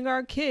raping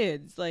our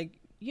kids. Like,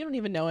 you don't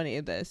even know any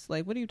of this.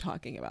 Like, what are you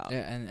talking about?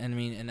 Yeah, and I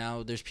mean, and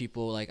now there's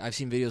people, like, I've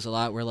seen videos a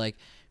lot where like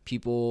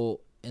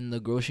people in the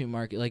grocery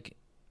market, like,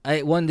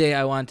 one day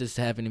I want this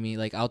to happen to me.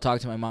 Like, I'll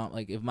talk to my mom.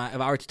 Like, if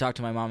I were to talk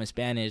to my mom in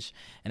Spanish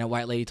and a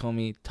white lady told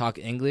me talk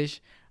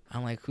English,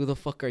 I'm like, who the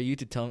fuck are you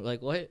to tell me?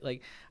 Like, what?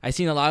 Like, I've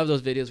seen a lot of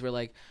those videos where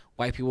like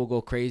white people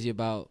go crazy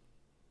about,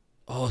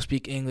 oh,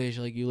 speak English,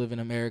 like you live in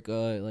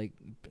America.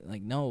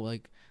 Like no,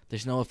 like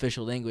there's no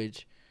official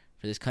language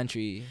for this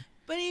country.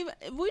 But even,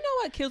 we know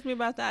what kills me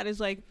about that is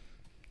like,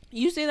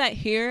 you say that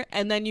here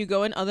and then you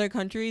go in other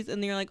countries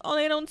and you're like, oh,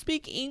 they don't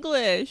speak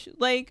English.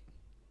 Like,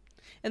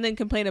 and then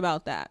complain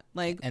about that.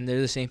 Like, and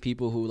they're the same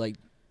people who like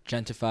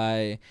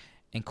gentrify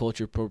and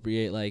culture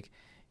appropriate, like,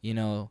 you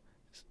know,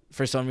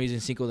 for some reason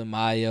Cinco de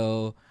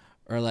Mayo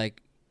or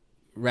like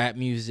rap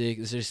music.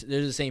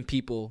 They're the same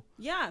people.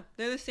 Yeah,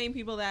 they're the same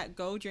people that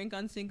go drink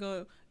on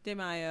Cinco de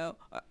Mayo.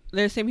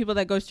 They're the same people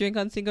that go drink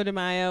on Cinco de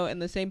Mayo,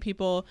 and the same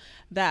people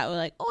that were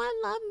like, oh,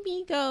 I love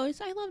Migos,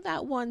 I love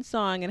that one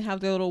song, and have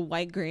their little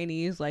white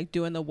grannies like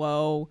doing the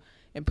whoa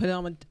and put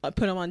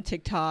them on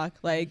TikTok.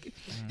 Like,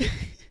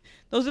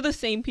 those are the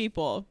same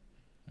people.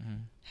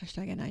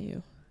 Hashtag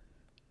NIU.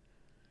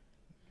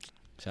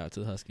 Shout out to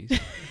the Huskies.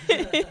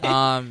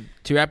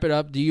 To wrap it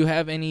up, do you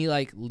have any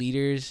like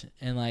leaders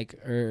and like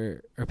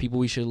or people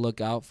we should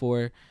look out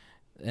for,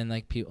 and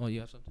like people? Oh, you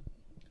have something?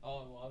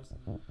 Oh, well, obviously.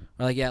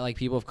 Or like like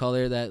people of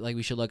color that like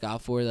we should look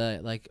out for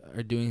that like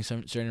are doing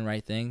some certain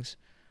right things.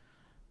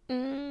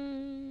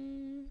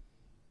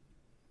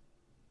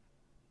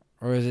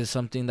 Or is it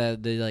something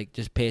that they like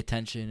just pay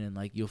attention and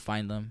like you'll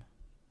find them?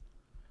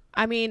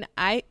 I mean,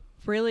 I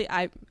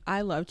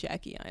love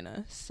Jackie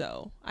Ina,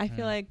 so I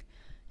feel like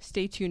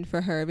stay tuned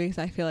for her, because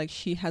I feel like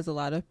she has a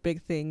lot of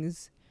big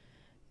things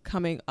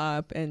coming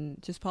up,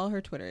 and just follow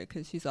her Twitter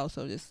because she's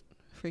also just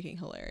freaking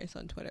hilarious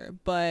on Twitter.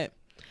 But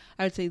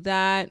I would say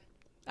that.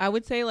 I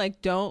would say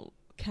like don't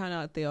count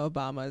out the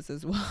Obamas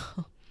as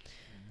well.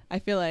 I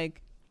feel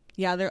like,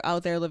 yeah, they're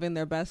out there living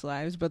their best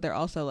lives, but they're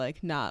also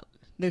like not.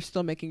 They're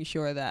still making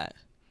sure that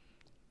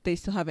they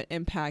still have an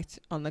impact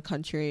on the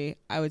country.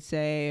 I would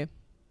say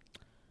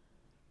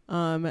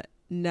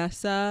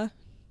Nessa,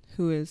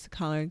 who is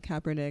Colin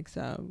Kaepernick's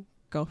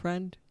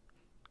girlfriend,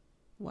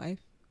 wife,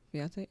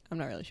 fiance, I'm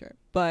not really sure.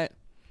 But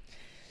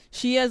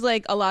she has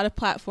like a lot of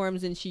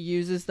platforms and she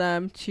uses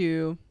them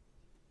to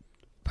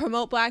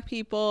promote Black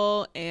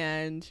people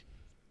and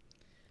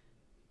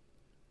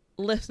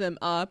lift them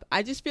up.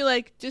 I just feel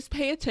like just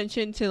pay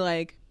attention to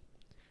like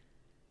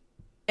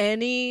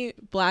any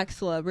Black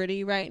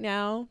celebrity right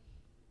now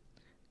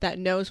that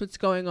knows what's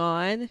going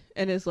on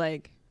and is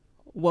like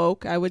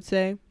woke, I would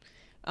say.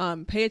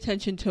 Pay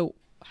attention to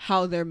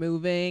how they're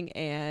moving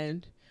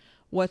and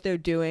what they're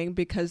doing,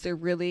 because they're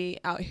really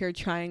out here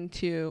trying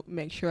to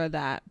make sure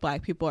that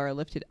Black people are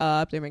lifted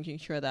up. They're making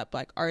sure that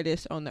Black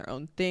artists own their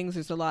own things.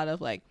 There's a lot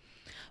of like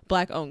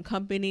Black owned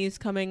companies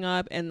coming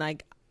up, and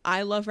like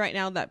I love right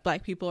now that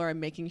Black people are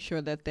making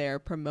sure that they're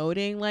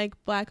promoting like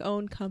Black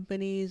owned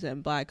companies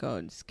and Black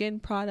owned skin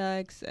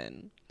products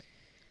and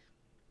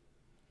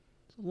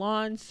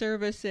lawn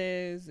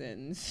services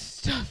and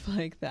stuff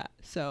like that.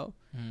 So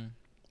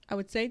I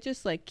would say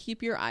just like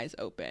keep your eyes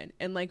open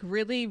and like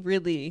really,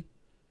 really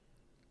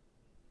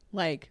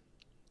like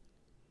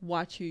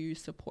watch who you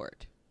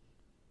support,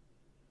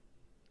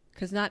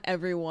 because not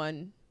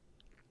everyone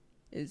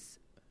is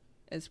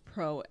as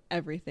pro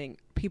everything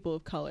people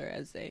of color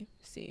as they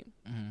seem.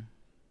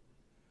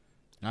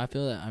 I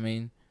feel that. I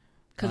mean,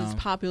 because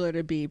it's popular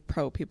to be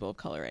pro people of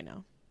color right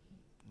now.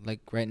 Like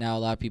right now, a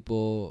lot of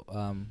people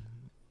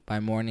by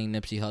mourning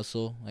Nipsey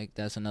Hussle. Like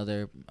that's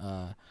another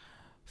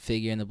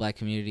figure in the Black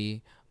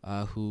community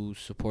who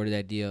supported the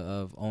idea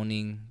of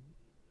owning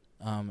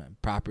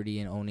property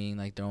and owning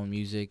like their own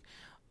music,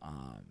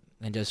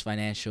 and just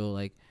financial,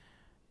 like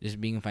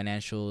just being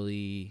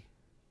financially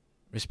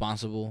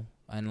responsible.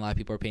 And a lot of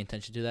people are paying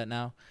attention to that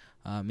now.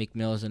 Meek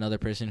Mill is another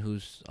person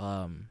who's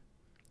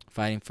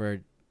fighting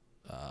for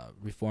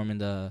reforming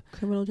the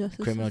criminal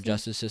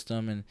justice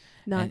system, and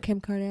not Kim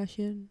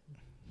Kardashian.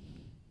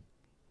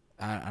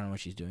 I don't know what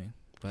she's doing,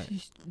 but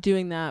she's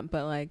doing that,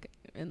 but like,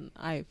 and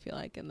I feel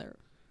like in the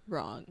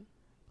wrong.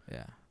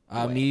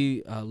 Yeah.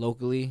 Me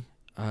locally,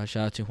 shout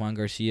out to Juan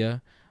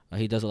Garcia.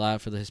 He does a lot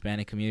for the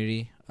Hispanic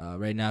community.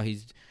 Right now,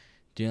 he's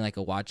doing like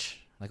a watch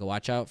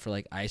out for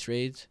like ICE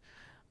raids.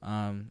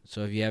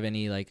 So if you have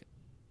any if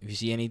you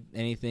see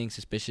anything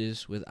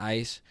suspicious with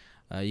ICE,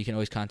 you can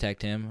always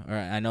contact him. Or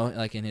I know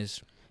like in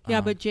his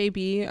but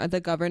JB,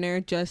 the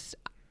governor, just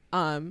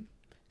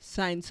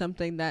signed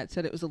something that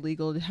said it was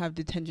illegal to have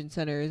detention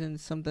centers and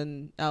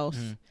something else.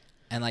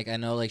 And like I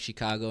know like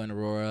Chicago and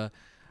Aurora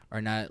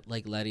are not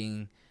like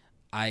letting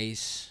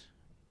ICE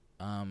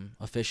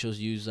officials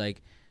use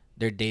like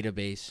their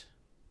database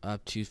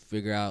to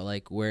figure out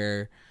like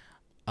where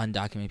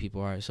undocumented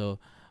people are. So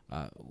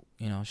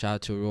shout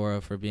out to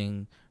Aurora for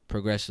being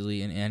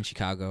progressively in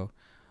Chicago.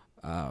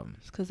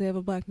 It's because they have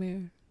a Black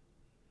mayor.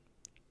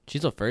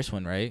 She's the first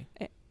one, right?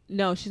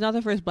 No, she's not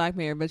the first Black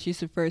mayor, but she's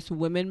the first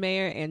woman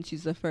mayor, and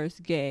she's the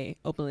first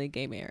openly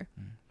gay mayor.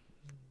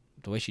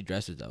 The way she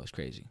dresses, though, is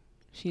crazy.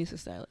 She's a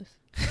stylist.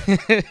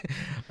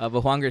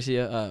 But Juan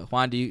Garcia,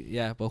 Juan, do you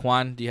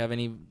have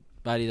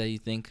anybody that you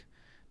think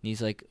needs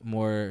like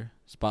more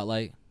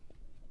spotlight?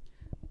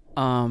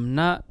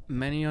 Not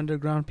many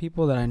underground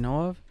people that I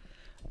know of.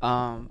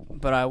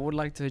 But I would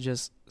like to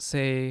just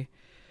say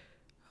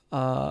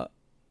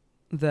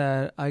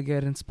that I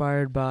get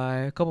inspired by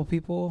a couple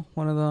people.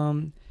 One of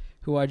them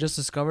who I just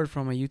discovered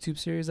from a YouTube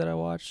series that I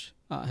watched.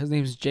 His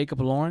name is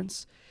Jacob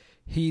Lawrence.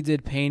 He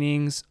did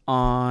paintings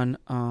on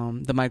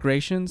the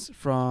migrations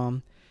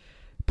from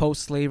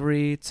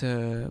post-slavery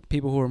to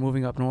people who were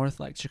moving up north,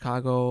 like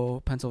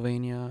Chicago,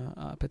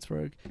 Pennsylvania,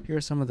 Pittsburgh. Here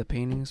are some of the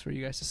paintings for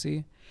you guys to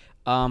see.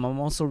 I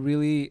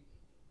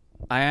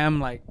am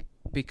like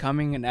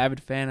becoming an avid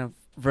fan of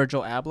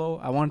Virgil Abloh.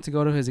 I wanted to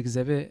go to his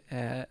exhibit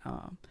at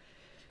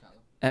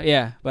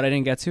but I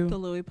didn't get to. The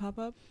Louis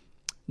pop-up?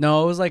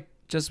 No, it was like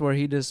just where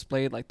he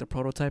displayed like the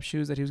prototype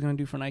shoes that he was going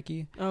to do for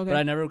Nike. Okay. But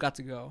I never got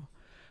to go.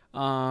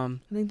 I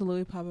think the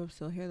Louis pop-up's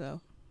still here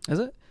though. Is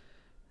it?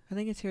 I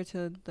think it's here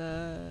to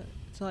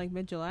like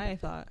mid-July, I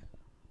thought.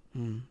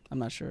 I'm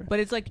not sure. But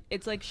it's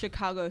like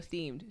Chicago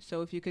themed.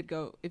 So if you can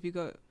go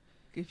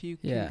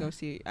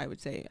see, I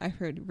would say I've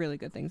heard really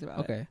good things about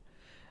it. Okay.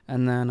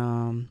 And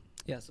then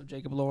so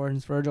Jacob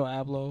Lawrence, Virgil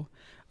Abloh,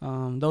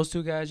 those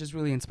two guys just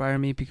really inspire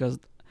me because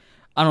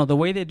I don't know, the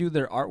way they do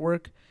their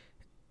artwork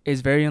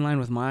is very in line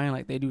with mine.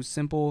 Like they do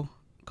simple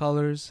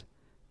colors.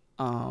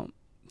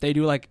 They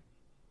do like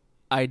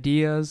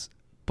ideas,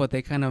 but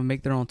they kind of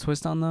make their own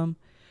twist on them.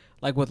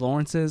 Like with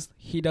Lawrence's,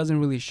 he doesn't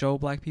really show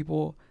black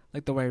people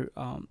like the way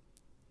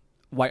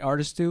white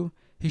artists do.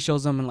 He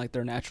shows them in like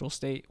their natural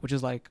state, which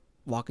is like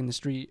walking the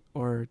street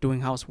or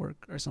doing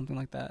housework or something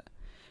like that.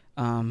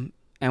 And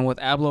with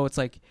Abloh, it's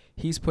like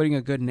he's putting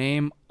a good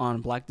name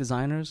on black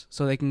designers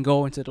so they can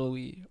go into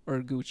Louis or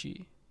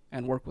Gucci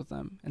and work with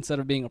them instead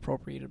of being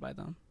appropriated by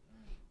them.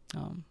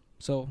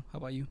 So how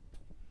about you?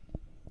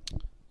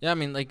 Yeah, I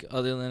mean, like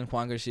other than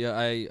Juan Garcia,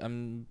 I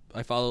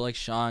follow like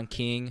Sean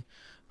King,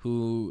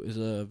 who is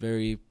a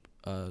very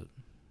BLM,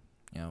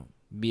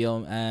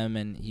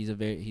 and he's a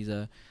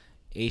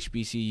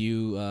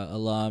HBCU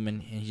alum,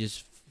 and he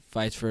just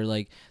fights for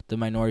like the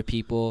minority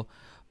people.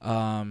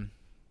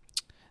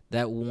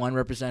 That one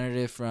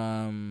representative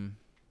from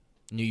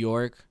New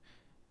York,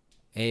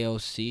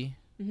 AOC.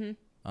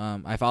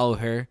 Mm-hmm. I follow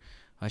her.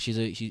 I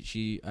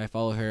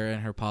follow her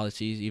and her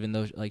policies, even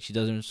though like she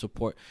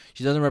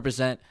doesn't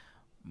represent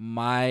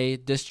my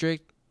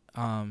district.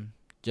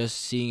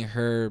 Just seeing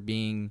her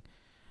being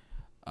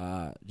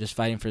just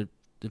fighting for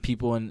the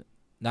people, and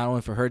not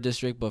only for her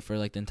district but for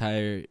like the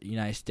entire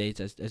United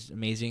States, that's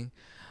amazing.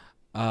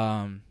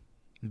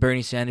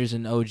 Bernie Sanders,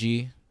 an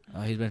OG.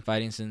 He's been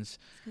fighting since.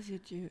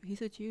 Because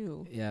he's a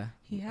Jew. Yeah.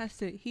 He has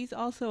to. He's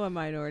also a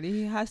minority.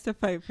 He has to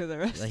fight for the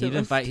rest Like, of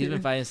us. He's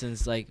been fighting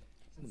since like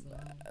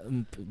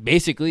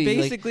basically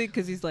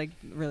because he's like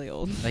really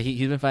old. Like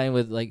he's been fighting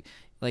with like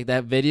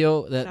that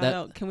video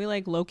that Can we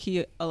like low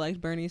key elect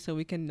Bernie so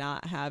we can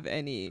not have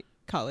any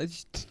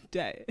college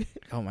debt?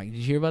 Oh my! Did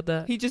you hear about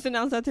that? He just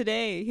announced that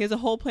today. He has a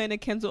whole plan to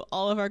cancel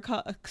all of our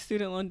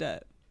student loan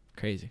debt.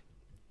 Crazy.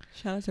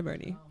 Shout out to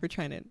Bernie for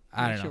trying to.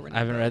 I don't know. I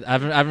haven't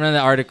read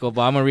that article,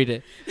 but I'm gonna read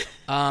it.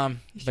 But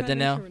then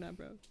now, sure we're not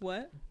broke.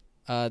 What?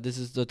 This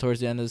is towards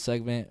the end of the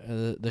segment,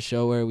 the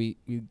show where we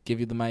give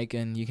you the mic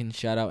and you can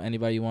shout out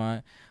anybody you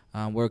want.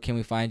 Where can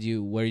we find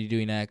you? What are you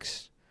doing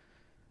next?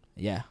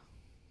 Yeah.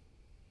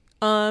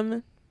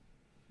 Well,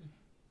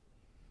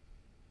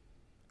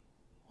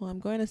 I'm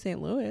going to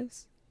St.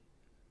 Louis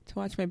to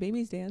watch my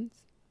babies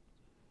dance.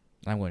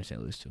 I'm going to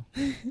St. Louis too.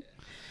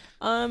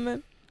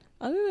 Other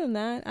than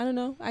that, I don't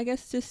know. I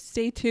guess just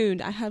stay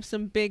tuned. I have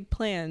some big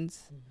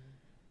plans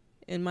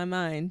in my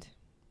mind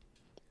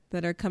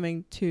that are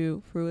coming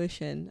to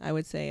fruition, I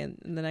would say, in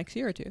the next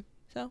year or two.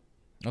 So.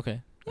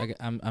 Okay. Yeah.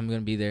 I'm going to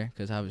be there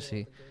because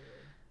obviously.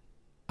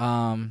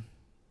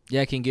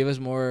 Yeah, can you give us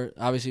more,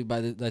 obviously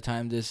by the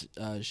time this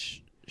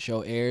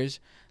show airs,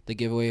 the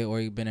giveaway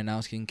already been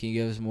announced. Can you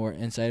give us more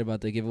insight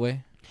about the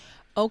giveaway?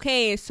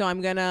 Okay, so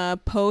I'm going to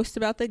post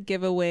about the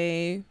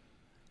giveaway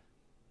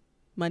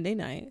Monday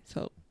night,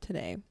 so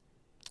today.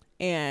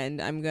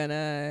 And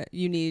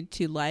you need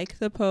to like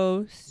the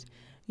post,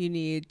 you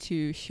need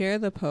to share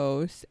the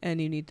post,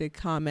 and you need to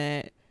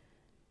comment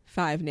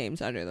 5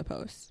 names under the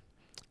post.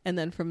 And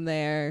then from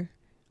there,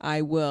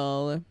 I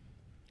will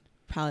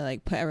probably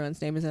like put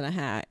everyone's names in a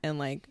hat and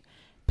like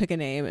pick a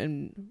name,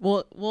 and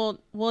well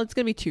it's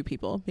gonna be 2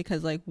 people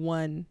because like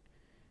one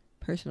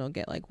person will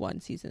get like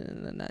 1 season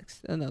and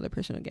another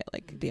person will get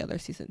like the other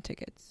season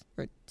tickets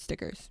or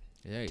stickers.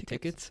 Yeah,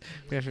 tickets.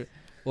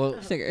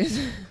 Well, stickers.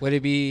 Would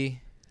it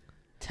be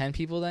 10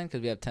 people then?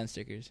 Because we have 10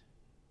 stickers.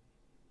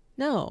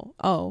 No.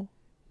 Oh.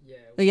 Yeah.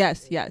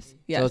 Yes.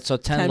 So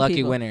 10 lucky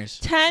people. winners.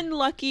 10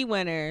 lucky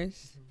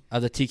winners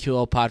Of the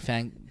TQL pod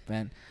fan.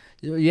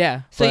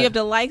 Yeah. So you have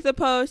to like the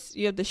post,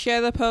 you have to share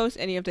the post,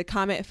 and you have to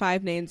comment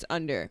 5 names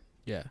under.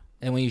 Yeah.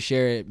 And when you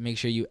share it, make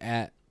sure you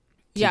at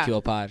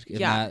TQL pod. If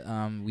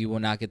not, we will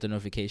not get the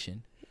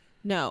notification.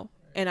 No.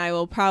 And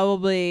it'll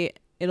probably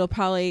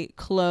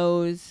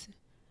close,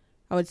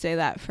 I would say,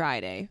 that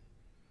Friday.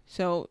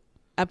 So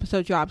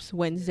episode drops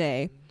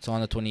Wednesday. So on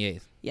the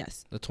 28th.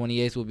 Yes. The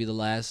 28th will be the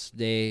last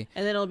day.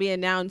 And then it'll be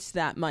announced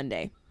that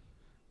Monday.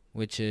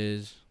 Which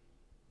is?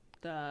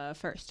 The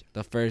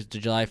 1st. The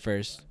July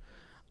 1st.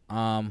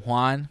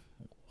 Juan,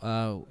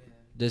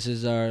 this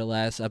is our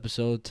last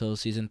episode till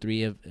season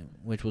 3 of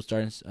which will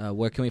start.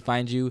 Where can we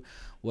find you?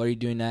 What are you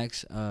doing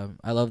next?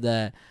 I love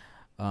that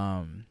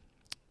the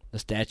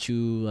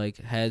statue like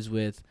heads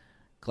with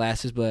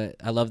glasses, but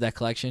I love that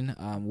collection.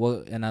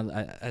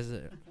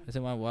 Is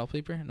it my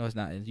wallpaper? No, it's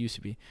not. It used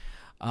to be.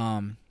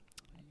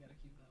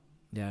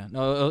 Yeah,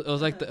 no, it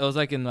was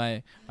like in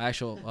my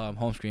actual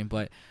home screen.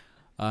 But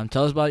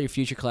tell us about your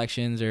future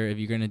collections, or if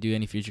you're gonna do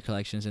any future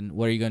collections, and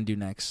what are you gonna do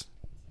next?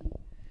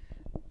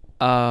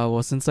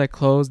 Well, since I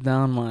closed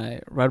down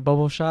my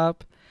Redbubble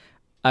shop,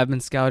 I've been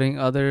scouting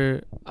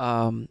other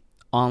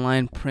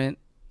online print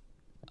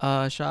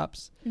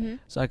shops,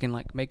 so I can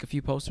like make a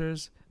few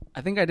posters.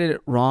 I think I did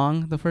it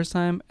wrong the first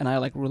time, and I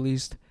like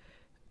released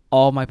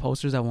all my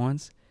posters at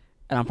once,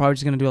 and I'm probably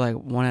just gonna do like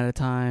one at a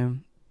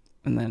time,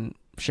 and then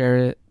share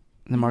it,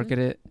 and then market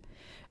it,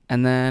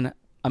 and then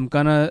I'm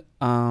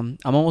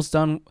almost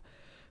done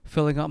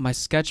filling out my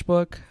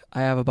sketchbook.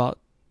 I have about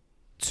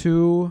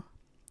 2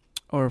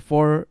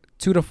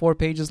 to 4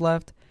 pages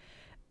left,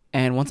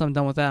 and once I'm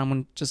done with that, I'm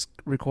gonna just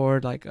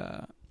record like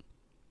a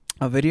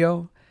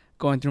video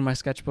going through my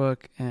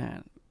sketchbook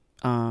and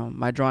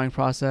my drawing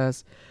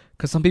process,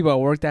 because some people at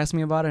work ask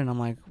me about it, and I'm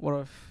like, what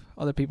if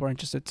other people are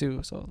interested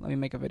too? So let me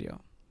make a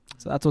video.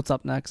 So that's what's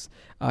up next.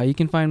 You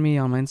can find me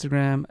on my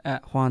Instagram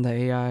at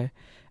Juan.ai,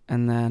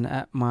 and then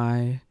at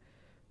my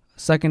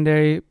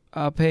secondary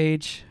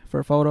page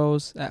for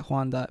photos at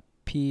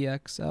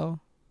Juan.pxl.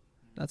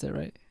 That's it,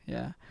 right?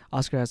 Yeah.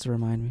 Oscar has to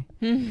remind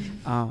me.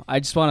 I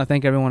just want to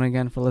thank everyone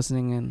again for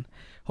listening, and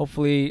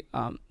hopefully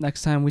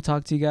next time we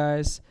talk to you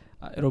guys,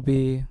 it'll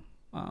be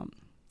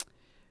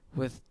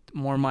with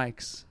more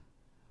mics.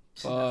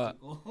 But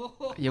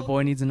your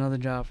boy needs another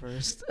job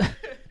first.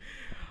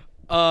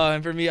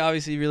 And for me,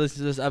 obviously, if you're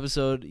listening to this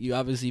episode, you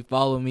obviously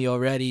follow me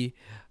already.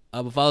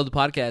 But follow the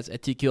podcast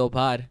at TQL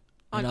Pod.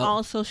 On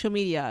all social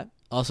media.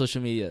 All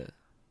social media.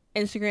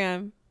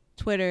 Instagram,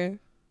 Twitter,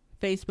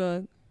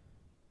 Facebook.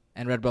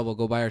 And Redbubble.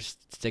 Go buy our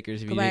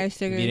stickers if you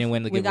If you didn't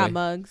win the we giveaway. got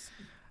mugs.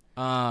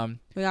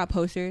 We got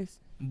posters.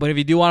 But if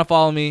you do want to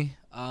follow me,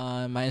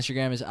 my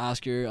Instagram is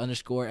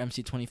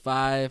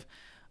Oscar_MC25.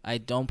 I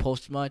don't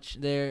post much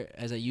there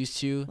as I used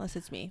to. Unless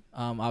it's me.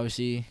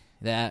 Obviously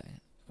that,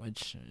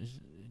 which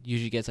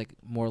usually gets like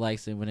more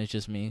likes than when it's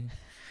just me.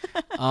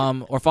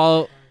 Or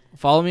follow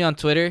me on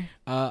Twitter,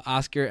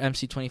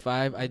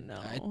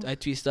 OscarMC25. I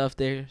tweet stuff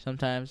there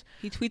sometimes.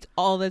 He tweets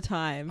all the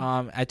time.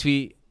 I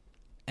tweet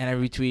and I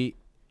retweet.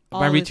 All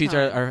my the retweets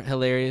time. are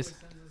hilarious.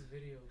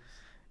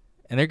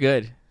 And they're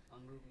good.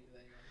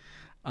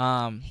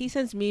 He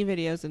sends me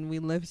videos and we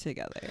live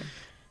together.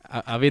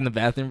 I'll be in the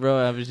bathroom,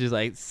 bro. I was just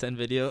like, send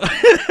video.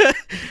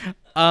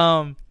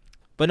 But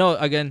no,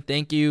 again,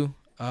 thank you.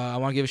 I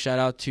want to give a shout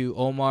out to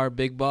Omar,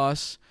 Big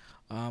Boss.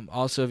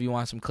 Also, if you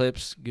want some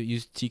clips,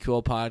 use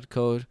TQL Pod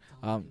code.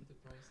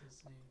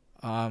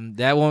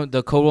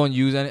 The code won't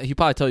use any. He'll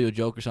probably tell you a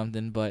joke or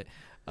something, but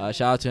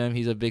shout out to him.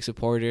 He's a big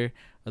supporter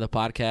of the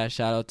podcast.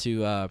 Shout out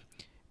to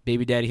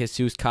Baby Daddy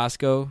Jesus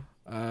Costco.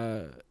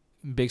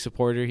 Big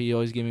supporter. He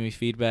always giving me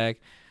feedback.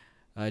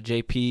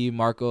 JP,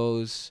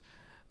 Marcos,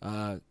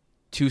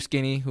 Too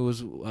Skinny, who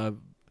was do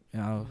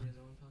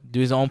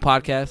his own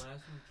podcast.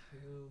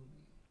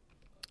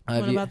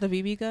 What about the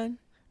BB gun?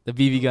 The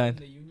BB gun.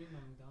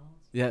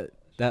 Yeah,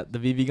 the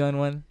BB gun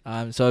one.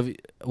 So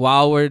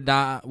while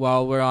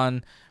we're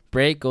on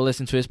break, go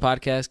listen to his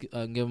podcast.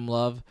 Give him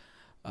love.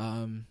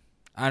 I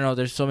don't know.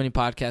 There's so many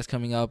podcasts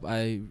coming up.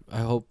 I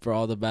hope for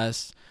all the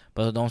best,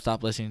 but don't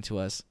stop listening to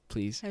us,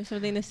 please. I have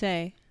something to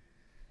say.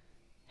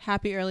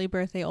 Happy early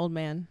birthday, old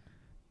man.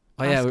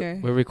 Oh yeah,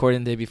 we're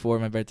recording the day before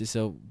my birthday,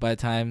 so by the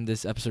time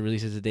this episode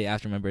releases, the day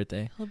after my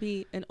birthday. He'll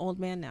be an old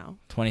man now.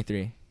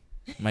 23,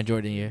 my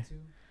Jordan year.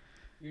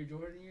 Your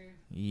Jordan year?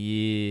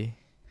 Yeah.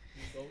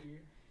 Your goat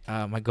year?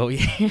 My goat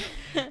year.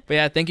 But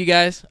yeah, thank you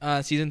guys.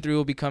 Season 3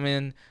 will be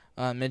coming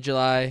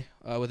mid-July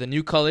with a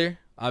new color.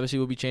 Obviously,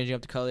 we'll be changing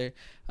up the color.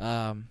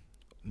 Why'd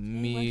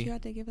you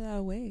have to give that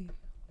away?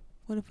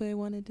 What if they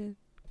wanted to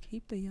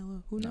keep the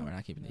yellow? Who knows? No, we're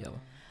not keeping the yellow.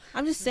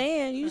 I'm just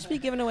saying, you just be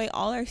giving away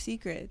all our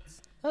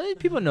secrets.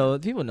 People know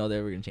that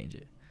we're gonna change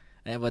it.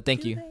 But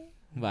thank you. Do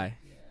they? Bye.